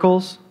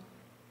miracles?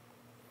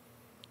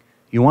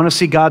 You want to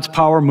see God's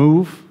power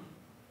move?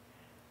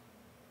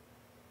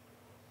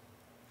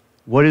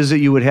 What is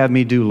it you would have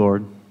me do,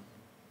 Lord?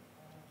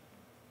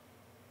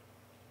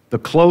 The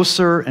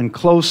closer and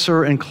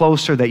closer and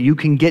closer that you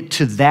can get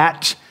to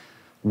that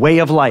way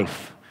of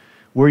life,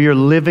 where you're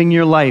living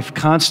your life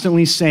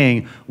constantly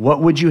saying,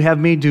 what would you have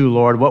me do,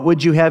 Lord? What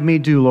would you have me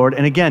do, Lord?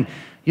 And again,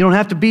 you don't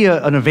have to be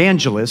an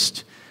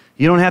evangelist.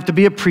 You don't have to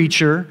be a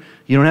preacher.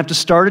 You don't have to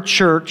start a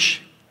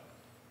church.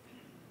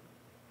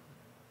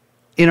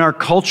 In our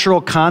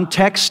cultural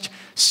context,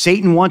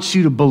 Satan wants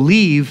you to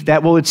believe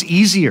that, well, it's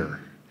easier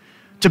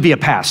to be a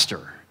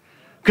pastor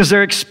because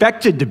they're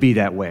expected to be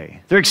that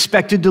way. They're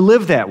expected to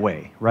live that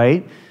way,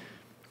 right?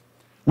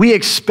 We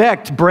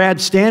expect Brad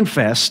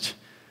Stanfest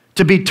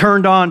to be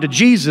turned on to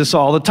Jesus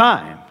all the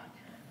time.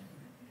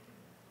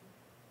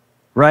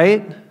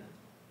 right?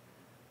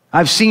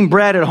 I've seen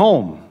Brad at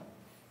home.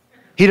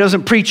 He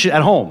doesn't preach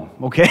at home,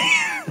 okay?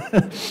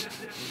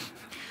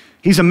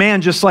 He's a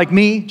man just like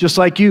me, just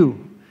like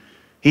you.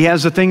 He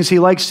has the things he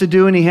likes to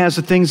do, and he has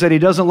the things that he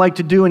doesn't like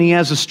to do, and he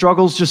has the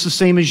struggles just the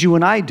same as you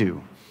and I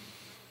do.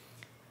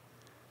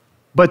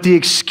 But the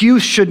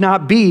excuse should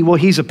not be, well,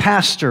 he's a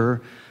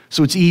pastor,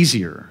 so it's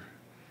easier,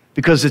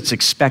 because it's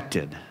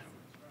expected.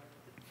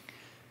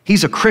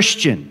 He's a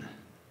Christian.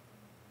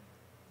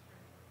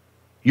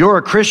 You're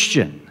a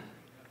Christian.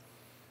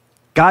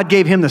 God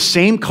gave him the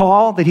same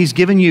call that he's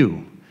given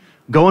you.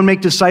 Go and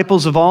make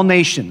disciples of all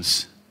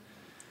nations,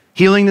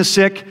 healing the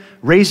sick,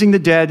 raising the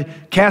dead,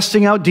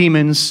 casting out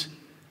demons,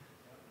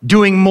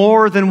 doing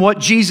more than what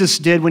Jesus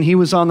did when he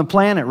was on the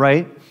planet,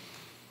 right?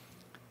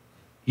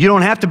 You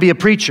don't have to be a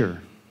preacher.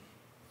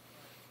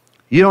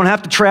 You don't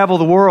have to travel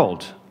the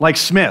world like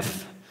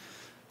Smith.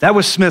 That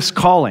was Smith's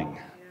calling.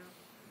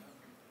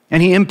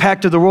 And he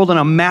impacted the world in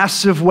a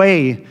massive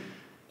way.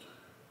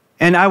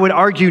 And I would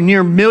argue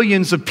near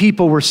millions of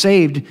people were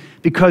saved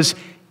because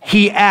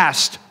he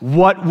asked,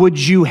 "What would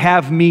you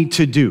have me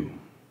to do?"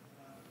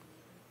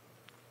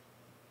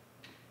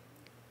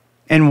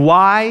 And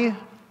why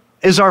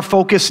is our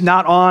focus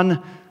not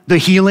on the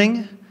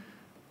healing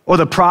or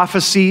the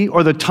prophecy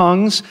or the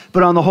tongues,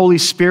 but on the Holy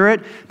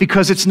Spirit?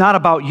 Because it's not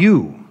about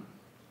you.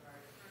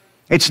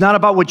 It's not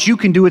about what you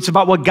can do. It's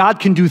about what God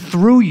can do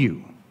through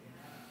you.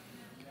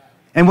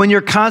 And when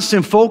your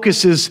constant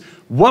focus is,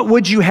 what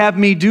would you have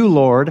me do,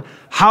 Lord?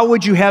 How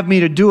would you have me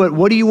to do it?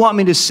 What do you want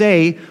me to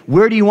say?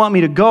 Where do you want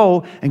me to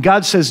go? And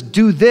God says,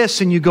 do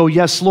this, and you go,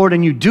 yes, Lord,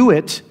 and you do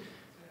it.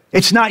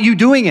 It's not you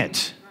doing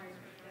it.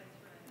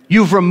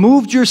 You've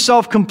removed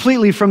yourself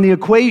completely from the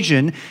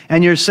equation,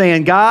 and you're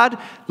saying, God,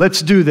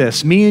 let's do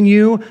this. Me and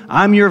you,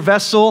 I'm your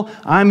vessel,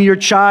 I'm your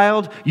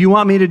child. You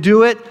want me to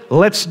do it?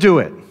 Let's do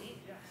it.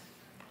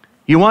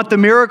 You want the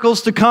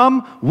miracles to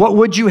come? What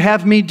would you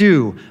have me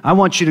do? I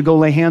want you to go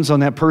lay hands on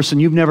that person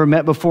you've never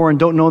met before and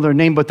don't know their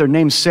name, but their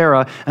name's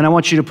Sarah, and I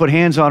want you to put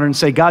hands on her and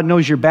say, God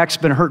knows your back's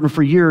been hurting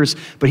for years,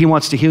 but he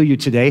wants to heal you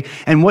today.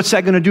 And what's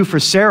that going to do for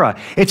Sarah?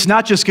 It's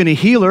not just going to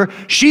heal her,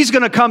 she's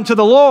going to come to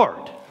the Lord.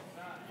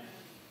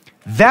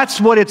 That's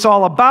what it's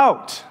all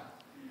about.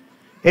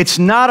 It's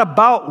not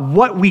about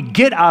what we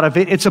get out of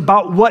it, it's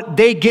about what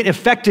they get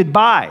affected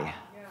by.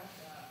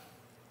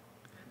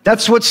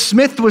 That's what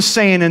Smith was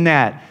saying in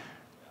that.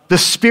 The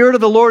Spirit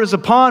of the Lord is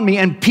upon me,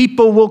 and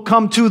people will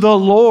come to the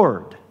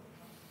Lord.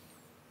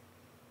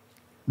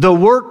 The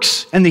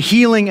works and the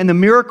healing and the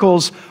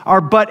miracles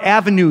are but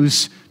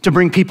avenues to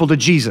bring people to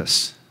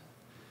Jesus.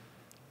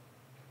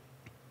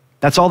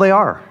 That's all they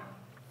are.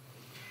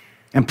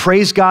 And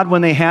praise God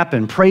when they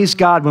happen. Praise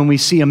God when we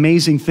see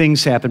amazing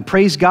things happen.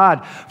 Praise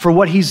God for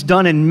what he's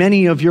done in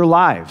many of your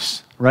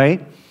lives,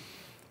 right?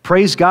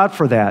 Praise God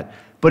for that.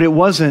 But it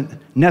wasn't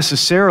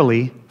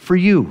necessarily for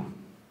you.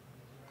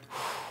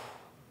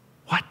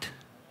 What?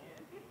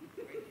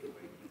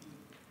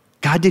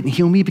 God didn't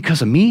heal me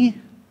because of me?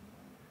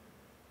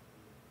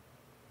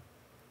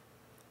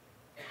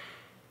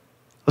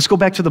 Let's go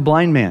back to the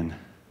blind man.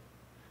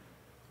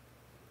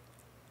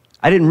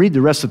 I didn't read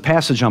the rest of the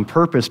passage on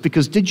purpose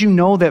because did you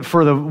know that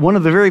for one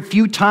of the very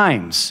few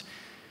times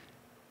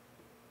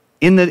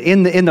in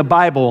the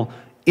Bible,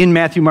 in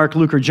Matthew, Mark,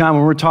 Luke, or John,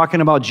 when we're talking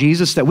about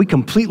Jesus, that we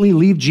completely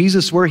leave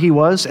Jesus where he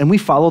was and we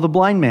follow the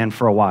blind man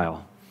for a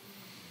while?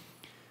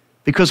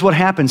 Because what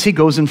happens? He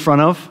goes in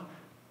front of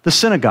the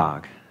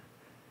synagogue.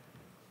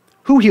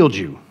 Who healed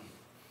you?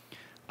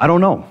 I don't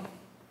know.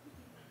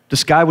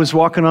 This guy was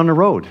walking on the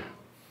road.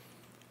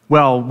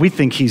 Well, we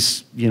think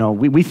he's,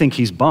 we think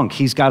he's bunk.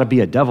 He's got to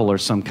be a devil or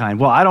some kind.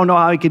 Well, I don't know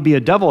how he could be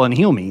a devil and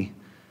heal me.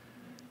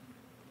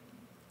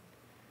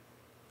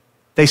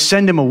 They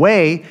send him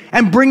away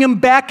and bring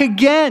him back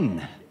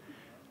again.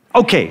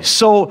 Okay,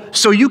 so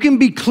you can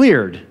be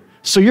cleared.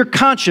 So your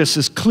conscience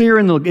is clear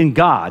in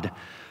God.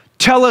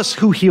 Tell us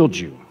who healed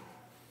you.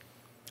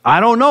 I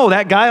don't know,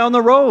 that guy on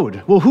the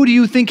road. Well, who do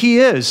you think he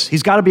is?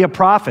 He's got to be a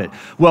prophet.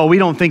 Well, we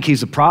don't think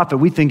he's a prophet.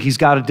 We think he's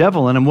got a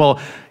devil in him.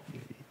 Well,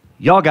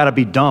 y'all got to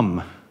be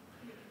dumb.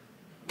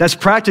 That's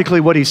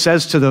practically what he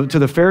says to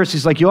the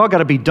Pharisees. Like, y'all got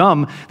to be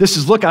dumb. This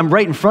is, look, I'm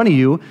right in front of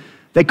you.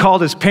 They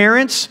called his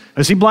parents.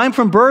 Is he blind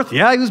from birth?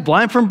 Yeah, he was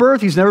blind from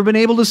birth. He's never been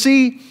able to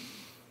see.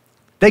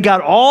 They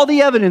got all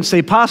the evidence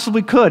they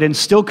possibly could and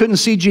still couldn't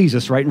see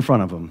Jesus right in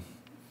front of them.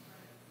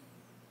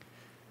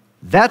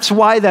 That's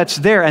why that's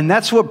there, and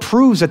that's what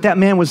proves that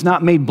man was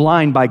not made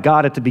blind by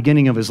God at the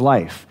beginning of his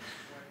life.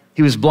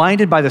 He was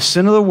blinded by the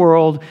sin of the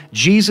world.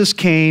 Jesus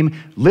came,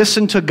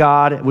 listened to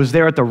God, was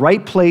there at the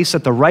right place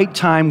at the right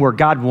time where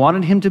God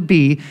wanted him to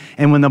be,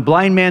 and when the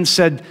blind man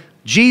said,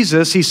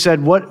 Jesus, he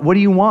said, what do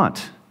you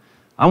want?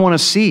 I want to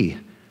see.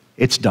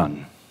 It's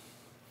done.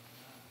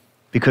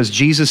 Because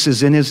Jesus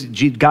is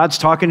God's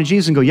talking to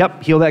Jesus and go,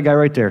 yep, heal that guy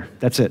right there.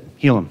 That's it,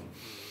 heal him.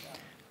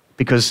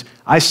 Because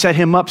I set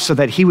him up so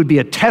that he would be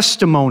a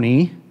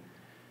testimony.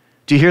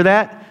 Do you hear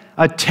that?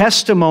 A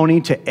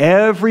testimony to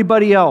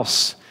everybody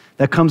else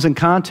that comes in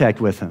contact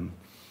with him.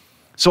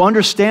 So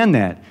understand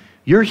that.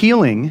 Your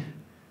healing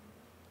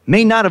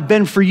may not have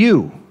been for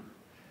you.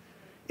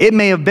 It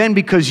may have been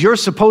because you're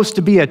supposed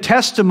to be a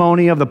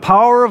testimony of the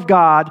power of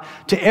God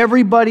to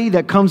everybody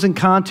that comes in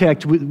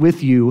contact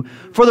with you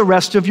for the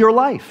rest of your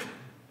life.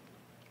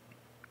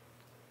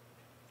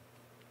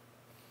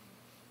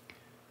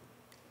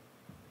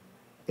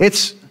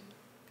 It's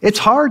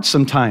hard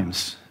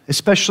sometimes,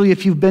 especially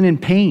if you've been in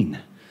pain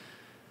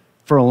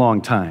for a long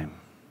time,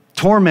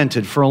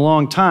 tormented for a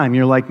long time.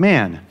 You're like,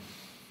 man,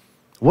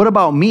 what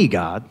about me,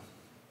 God?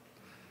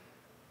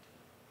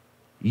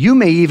 You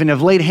may even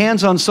have laid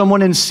hands on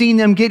someone and seen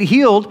them get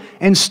healed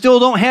and still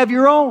don't have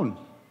your own,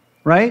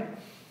 right?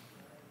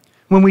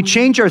 When we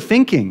change our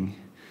thinking,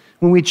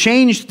 when we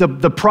change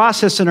the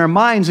process in our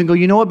minds and go,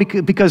 you know what,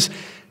 because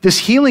this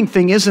healing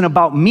thing isn't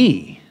about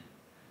me.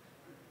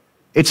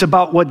 It's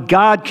about what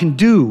God can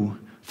do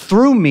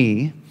through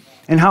me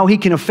and how he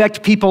can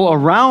affect people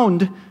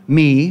around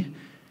me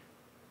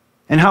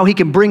and how he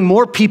can bring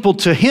more people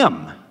to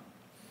him.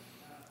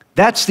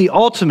 That's the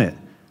ultimate.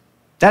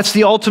 That's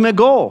the ultimate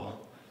goal.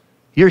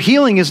 Your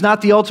healing is not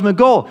the ultimate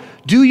goal.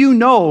 Do you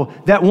know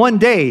that one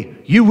day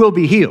you will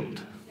be healed?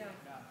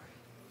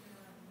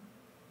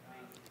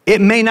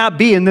 It may not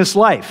be in this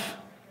life,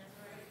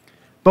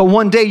 but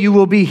one day you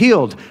will be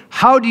healed.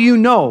 How do you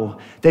know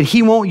that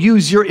he won't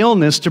use your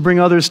illness to bring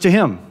others to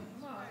him?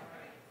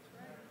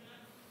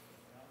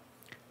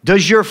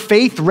 Does your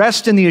faith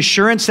rest in the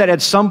assurance that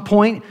at some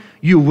point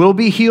you will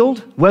be healed,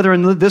 whether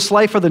in this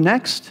life or the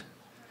next?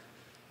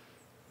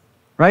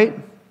 Right?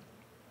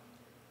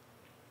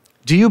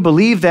 Do you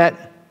believe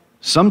that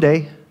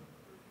someday,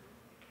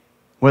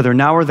 whether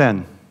now or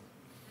then,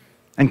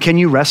 and can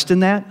you rest in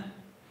that?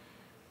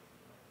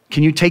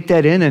 Can you take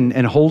that in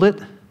and hold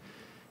it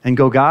and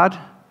go, God,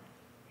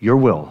 your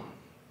will.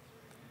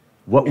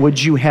 What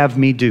would you have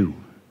me do?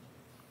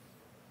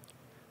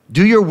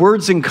 Do your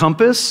words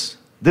encompass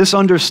this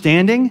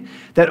understanding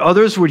that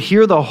others would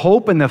hear the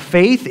hope and the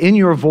faith in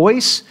your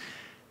voice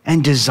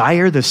and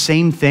desire the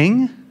same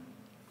thing?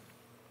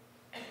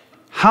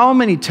 How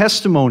many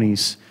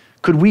testimonies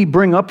could we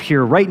bring up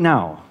here right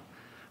now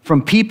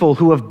from people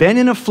who have been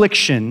in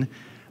affliction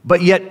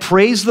but yet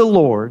praise the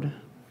Lord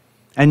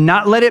and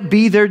not let it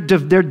be their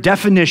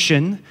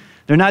definition?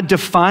 They're not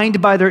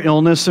defined by their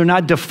illness. They're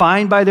not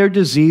defined by their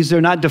disease.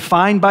 They're not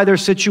defined by their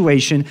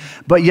situation,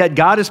 but yet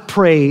God is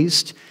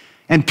praised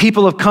and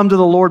people have come to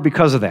the Lord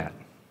because of that.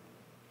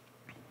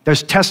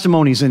 There's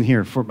testimonies in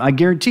here, I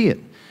guarantee it.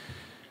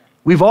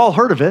 We've all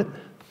heard of it.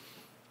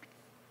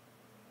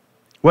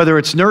 Whether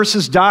it's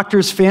nurses,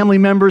 doctors, family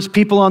members,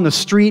 people on the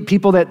street,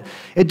 people that,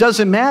 it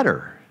doesn't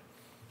matter.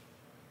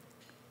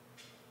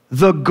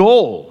 The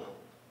goal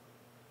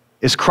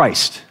is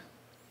Christ.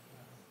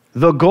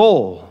 The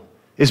goal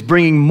is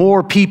bringing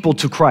more people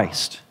to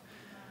Christ.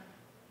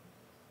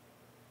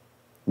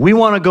 We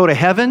want to go to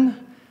heaven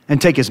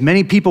and take as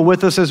many people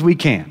with us as we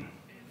can.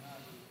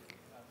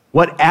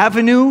 What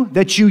avenue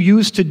that you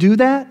use to do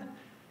that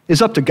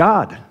is up to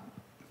God.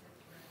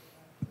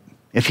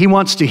 If he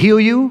wants to heal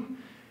you,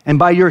 and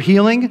by your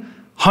healing,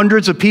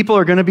 hundreds of people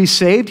are going to be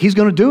saved, he's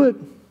going to do it.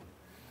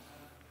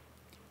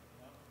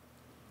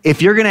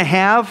 If you're going to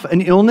have an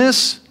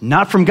illness,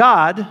 not from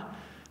God,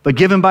 but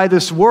given by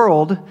this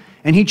world,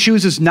 and he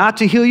chooses not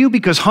to heal you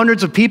because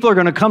hundreds of people are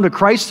going to come to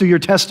Christ through your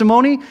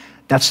testimony,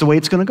 that's the way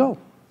it's going to go.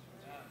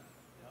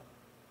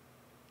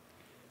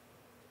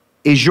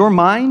 Is your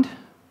mind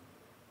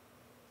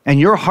and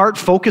your heart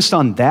focused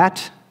on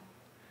that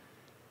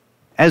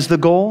as the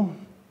goal?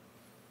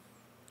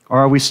 Or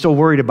are we still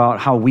worried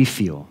about how we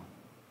feel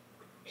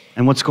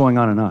and what's going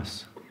on in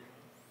us?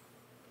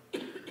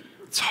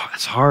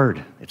 It's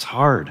hard. It's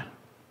hard.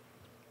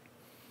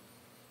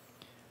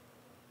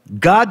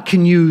 God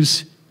can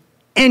use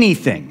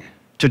anything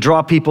to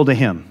draw people to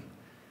him.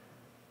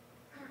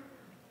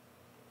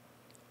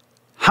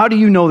 How do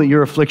you know that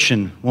your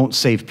affliction won't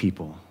save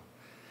people?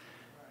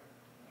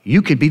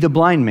 You could be the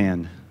blind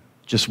man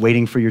just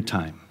waiting for your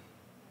time,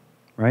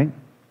 right?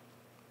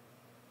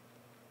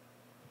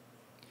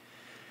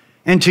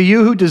 And to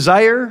you who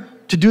desire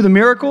to do the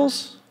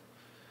miracles,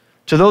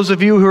 to those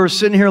of you who are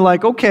sitting here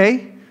like,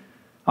 okay,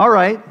 all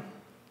right,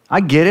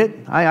 I get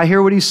it. I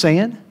hear what he's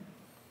saying.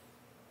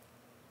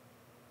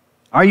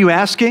 Are you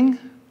asking,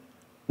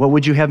 what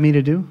would you have me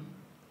to do?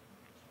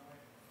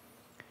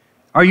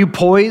 Are you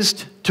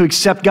poised to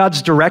accept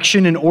God's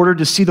direction in order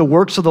to see the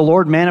works of the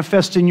Lord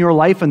manifest in your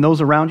life and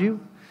those around you?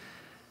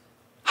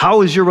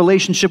 How is your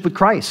relationship with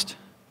Christ?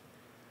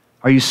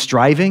 Are you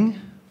striving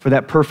for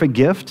that perfect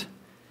gift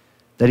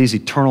that is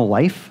eternal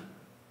life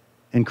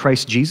in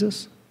Christ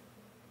Jesus?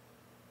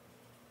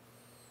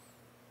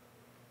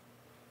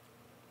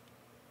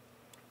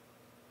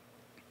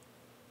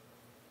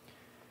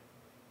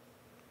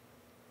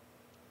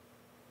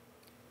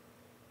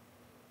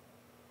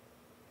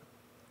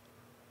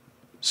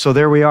 So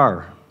there we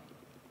are,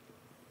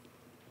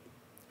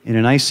 in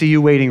an ICU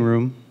waiting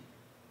room,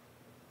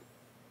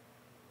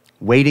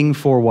 waiting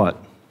for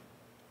what?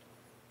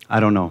 I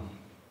don't know.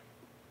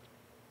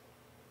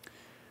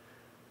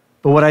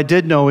 But what I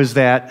did know is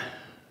that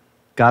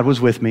God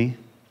was with me.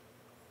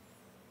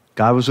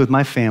 God was with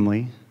my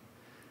family,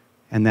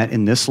 and that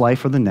in this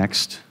life or the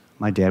next,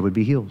 my dad would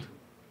be healed.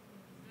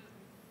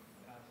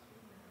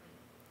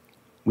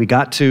 We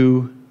got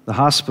to the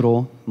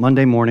hospital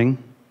Monday morning.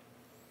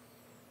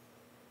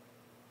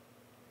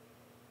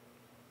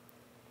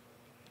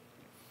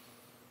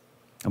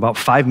 About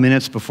 5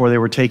 minutes before they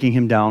were taking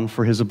him down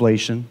for his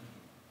ablation.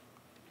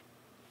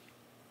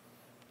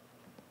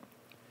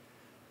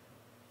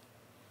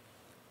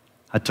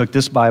 I took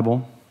this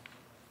Bible,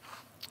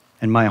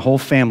 and my whole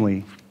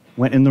family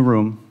went in the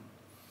room,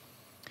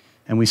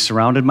 and we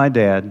surrounded my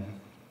dad.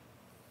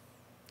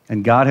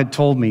 And God had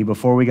told me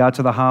before we got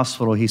to the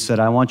hospital, he said,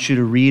 I want you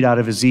to read out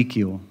of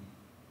Ezekiel.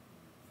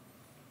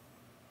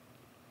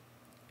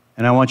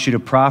 And I want you to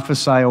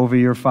prophesy over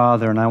your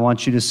father, and I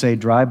want you to say,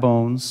 dry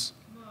bones,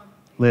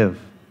 live.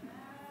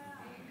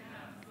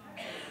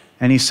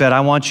 And he said, I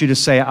want you to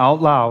say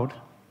out loud,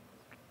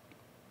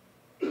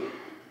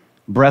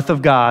 breath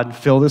of God,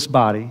 fill this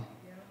body,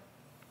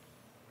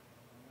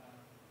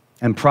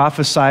 and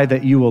prophesy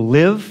that you will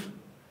live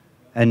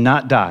and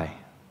not die.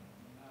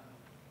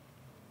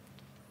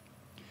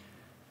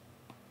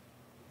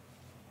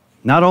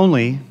 Not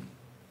only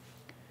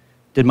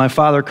did my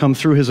father come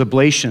through his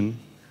ablation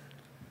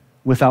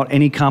without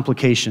any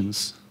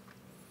complications,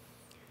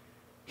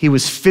 he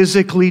was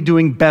physically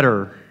doing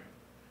better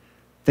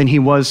than he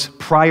was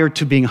prior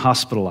to being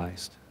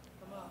hospitalized.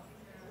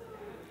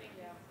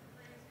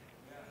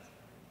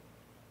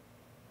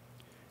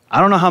 I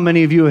don't know how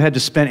many of you have had to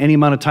spend any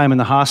amount of time in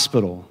the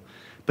hospital,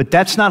 but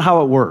that's not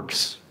how it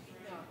works.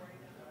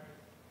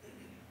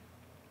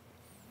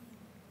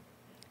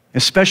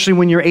 Especially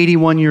when you're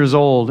 81 years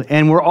old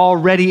and we're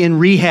already in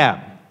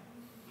rehab.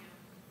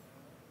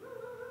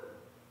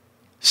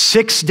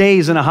 6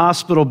 days in a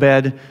hospital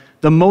bed,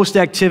 the most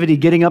activity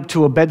getting up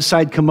to a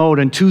bedside commode,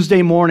 and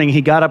Tuesday morning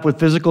he got up with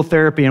physical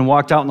therapy and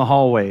walked out in the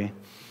hallway.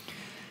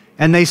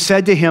 And they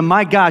said to him,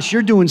 my gosh,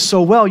 you're doing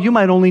so well, you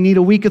might only need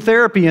a week of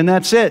therapy and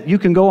that's it. You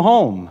can go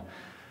home.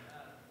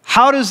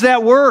 How does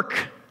that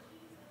work?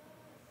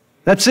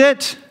 That's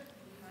it.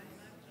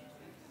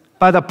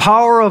 By the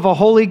power of a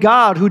holy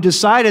God who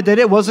decided that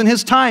it wasn't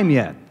his time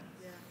yet.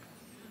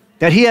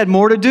 That he had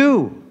more to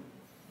do.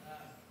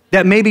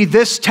 That maybe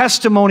this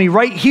testimony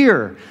right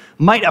here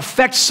might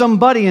affect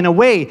somebody in a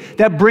way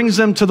that brings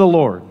them to the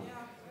Lord.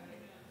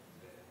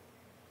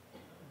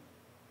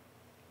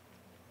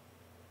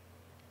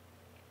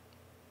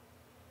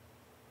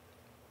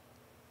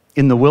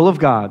 In the will of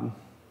God,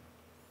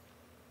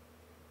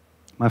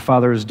 my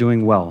father is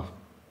doing well.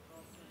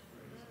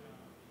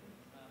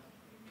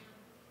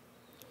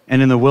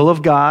 And in the will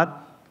of God,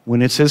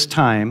 when it's his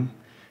time,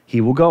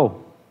 he will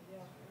go.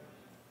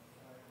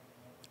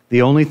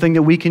 The only thing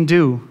that we can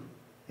do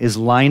is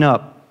line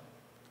up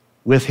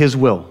with his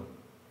will.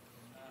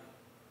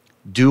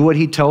 Do what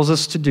he tells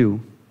us to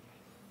do,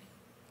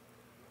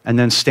 and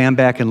then stand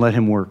back and let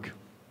him work.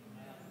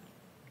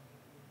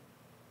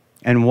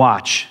 And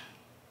watch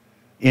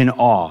in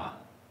awe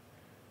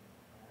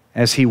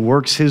as he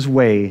works his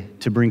way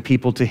to bring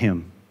people to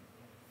him.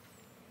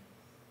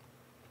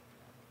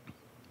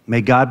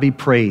 May God be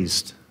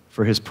praised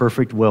for his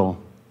perfect will,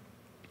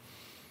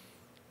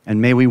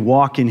 and may we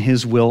walk in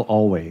his will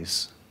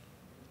always.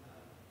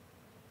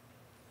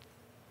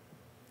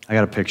 I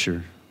got a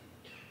picture.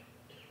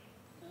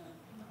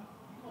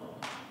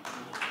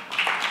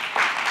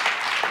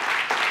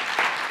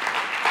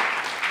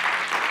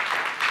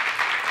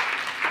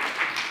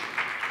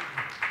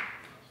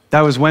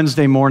 That was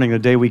Wednesday morning, the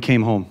day we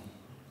came home.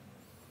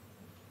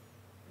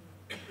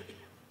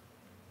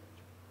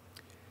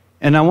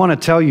 And I want to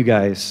tell you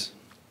guys,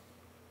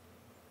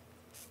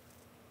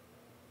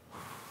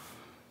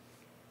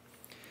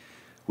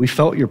 we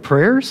felt your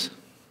prayers.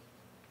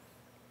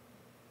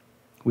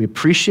 We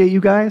appreciate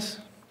you guys.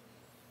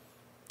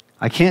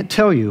 I can't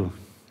tell you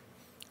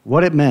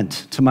what it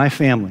meant to my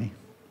family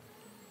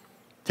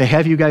to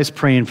have you guys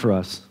praying for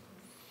us.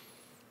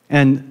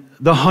 And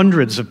the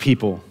hundreds of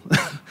people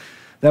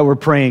that were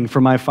praying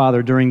for my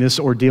father during this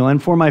ordeal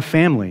and for my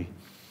family.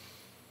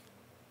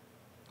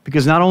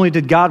 Because not only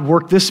did God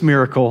work this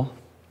miracle,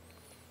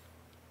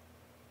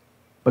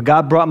 but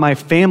God brought my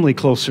family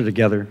closer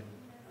together.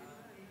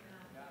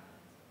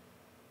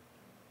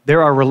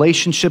 There are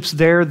relationships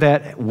there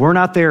that were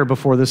not there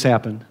before this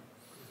happened.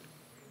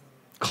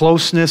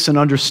 Closeness and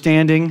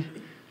understanding.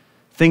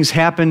 Things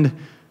happened.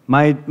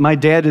 My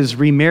dad is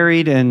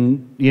remarried,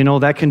 and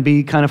that can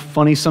be kind of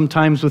funny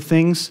sometimes with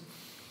things.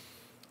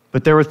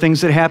 But there were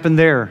things that happened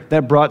there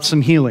that brought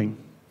some healing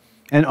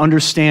and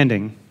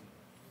understanding.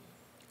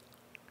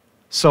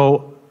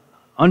 So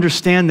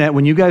understand that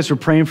when you guys were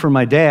praying for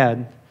my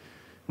dad,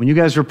 when you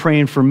guys were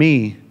praying for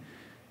me,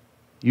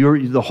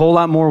 the whole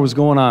lot more was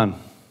going on.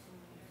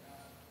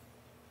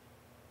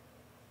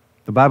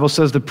 The Bible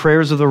says the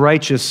prayers of the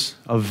righteous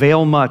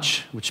avail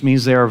much, which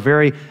means they are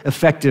very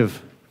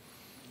effective.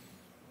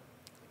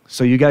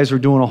 So you guys were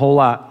doing a whole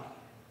lot,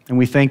 and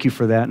we thank you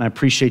for that, and I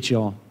appreciate you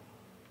all.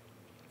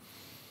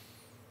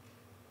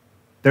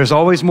 There's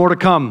always more to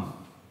come.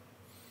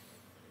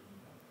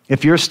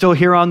 If you're still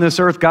here on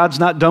this earth, God's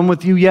not done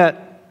with you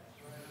yet.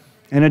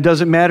 And it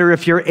doesn't matter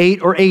if you're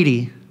 8 or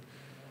 80.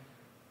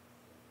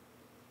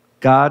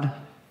 God,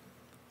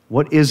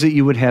 what is it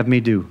you would have me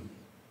do?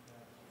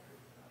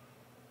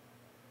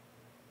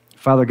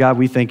 Father God,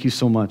 we thank you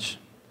so much.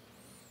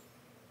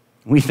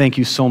 We thank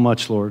you so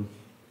much, Lord.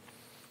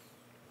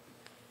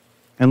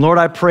 And Lord,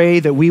 I pray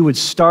that we would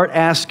start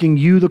asking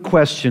you the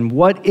question,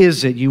 what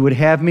is it you would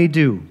have me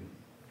do?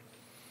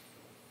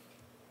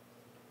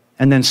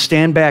 And then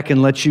stand back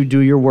and let you do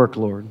your work,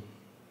 Lord.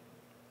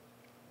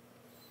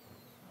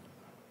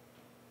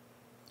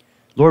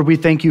 Lord, we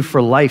thank you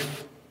for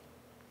life.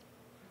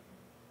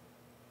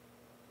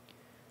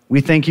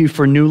 We thank you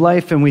for new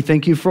life, and we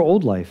thank you for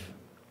old life.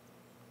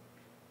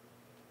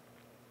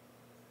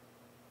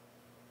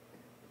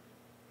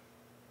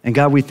 And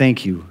God, we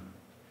thank you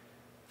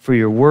for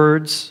your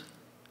words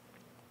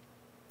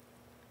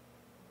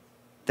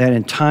that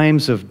in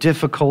times of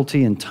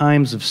difficulty, in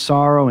times of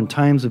sorrow, in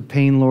times of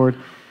pain, Lord,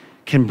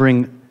 can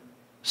bring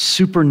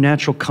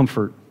supernatural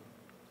comfort,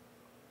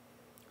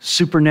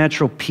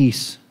 supernatural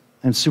peace,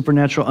 and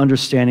supernatural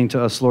understanding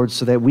to us, Lord,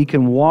 so that we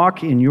can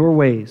walk in your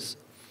ways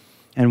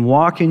and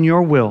walk in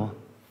your will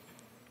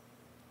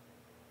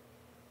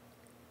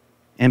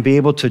and be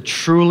able to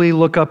truly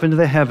look up into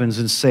the heavens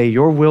and say,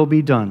 your will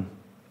be done.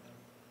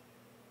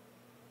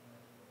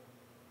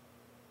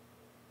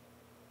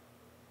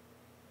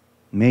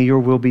 May your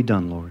will be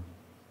done, Lord.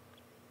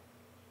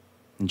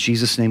 In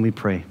Jesus' name we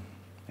pray.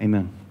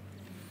 Amen.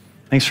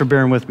 Thanks for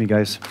bearing with me,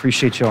 guys.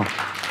 Appreciate y'all.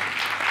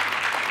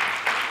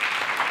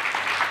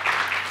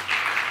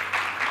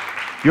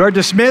 You are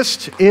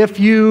dismissed. If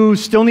you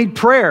still need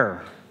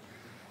prayer,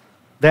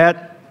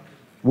 that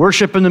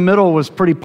worship in the middle was pretty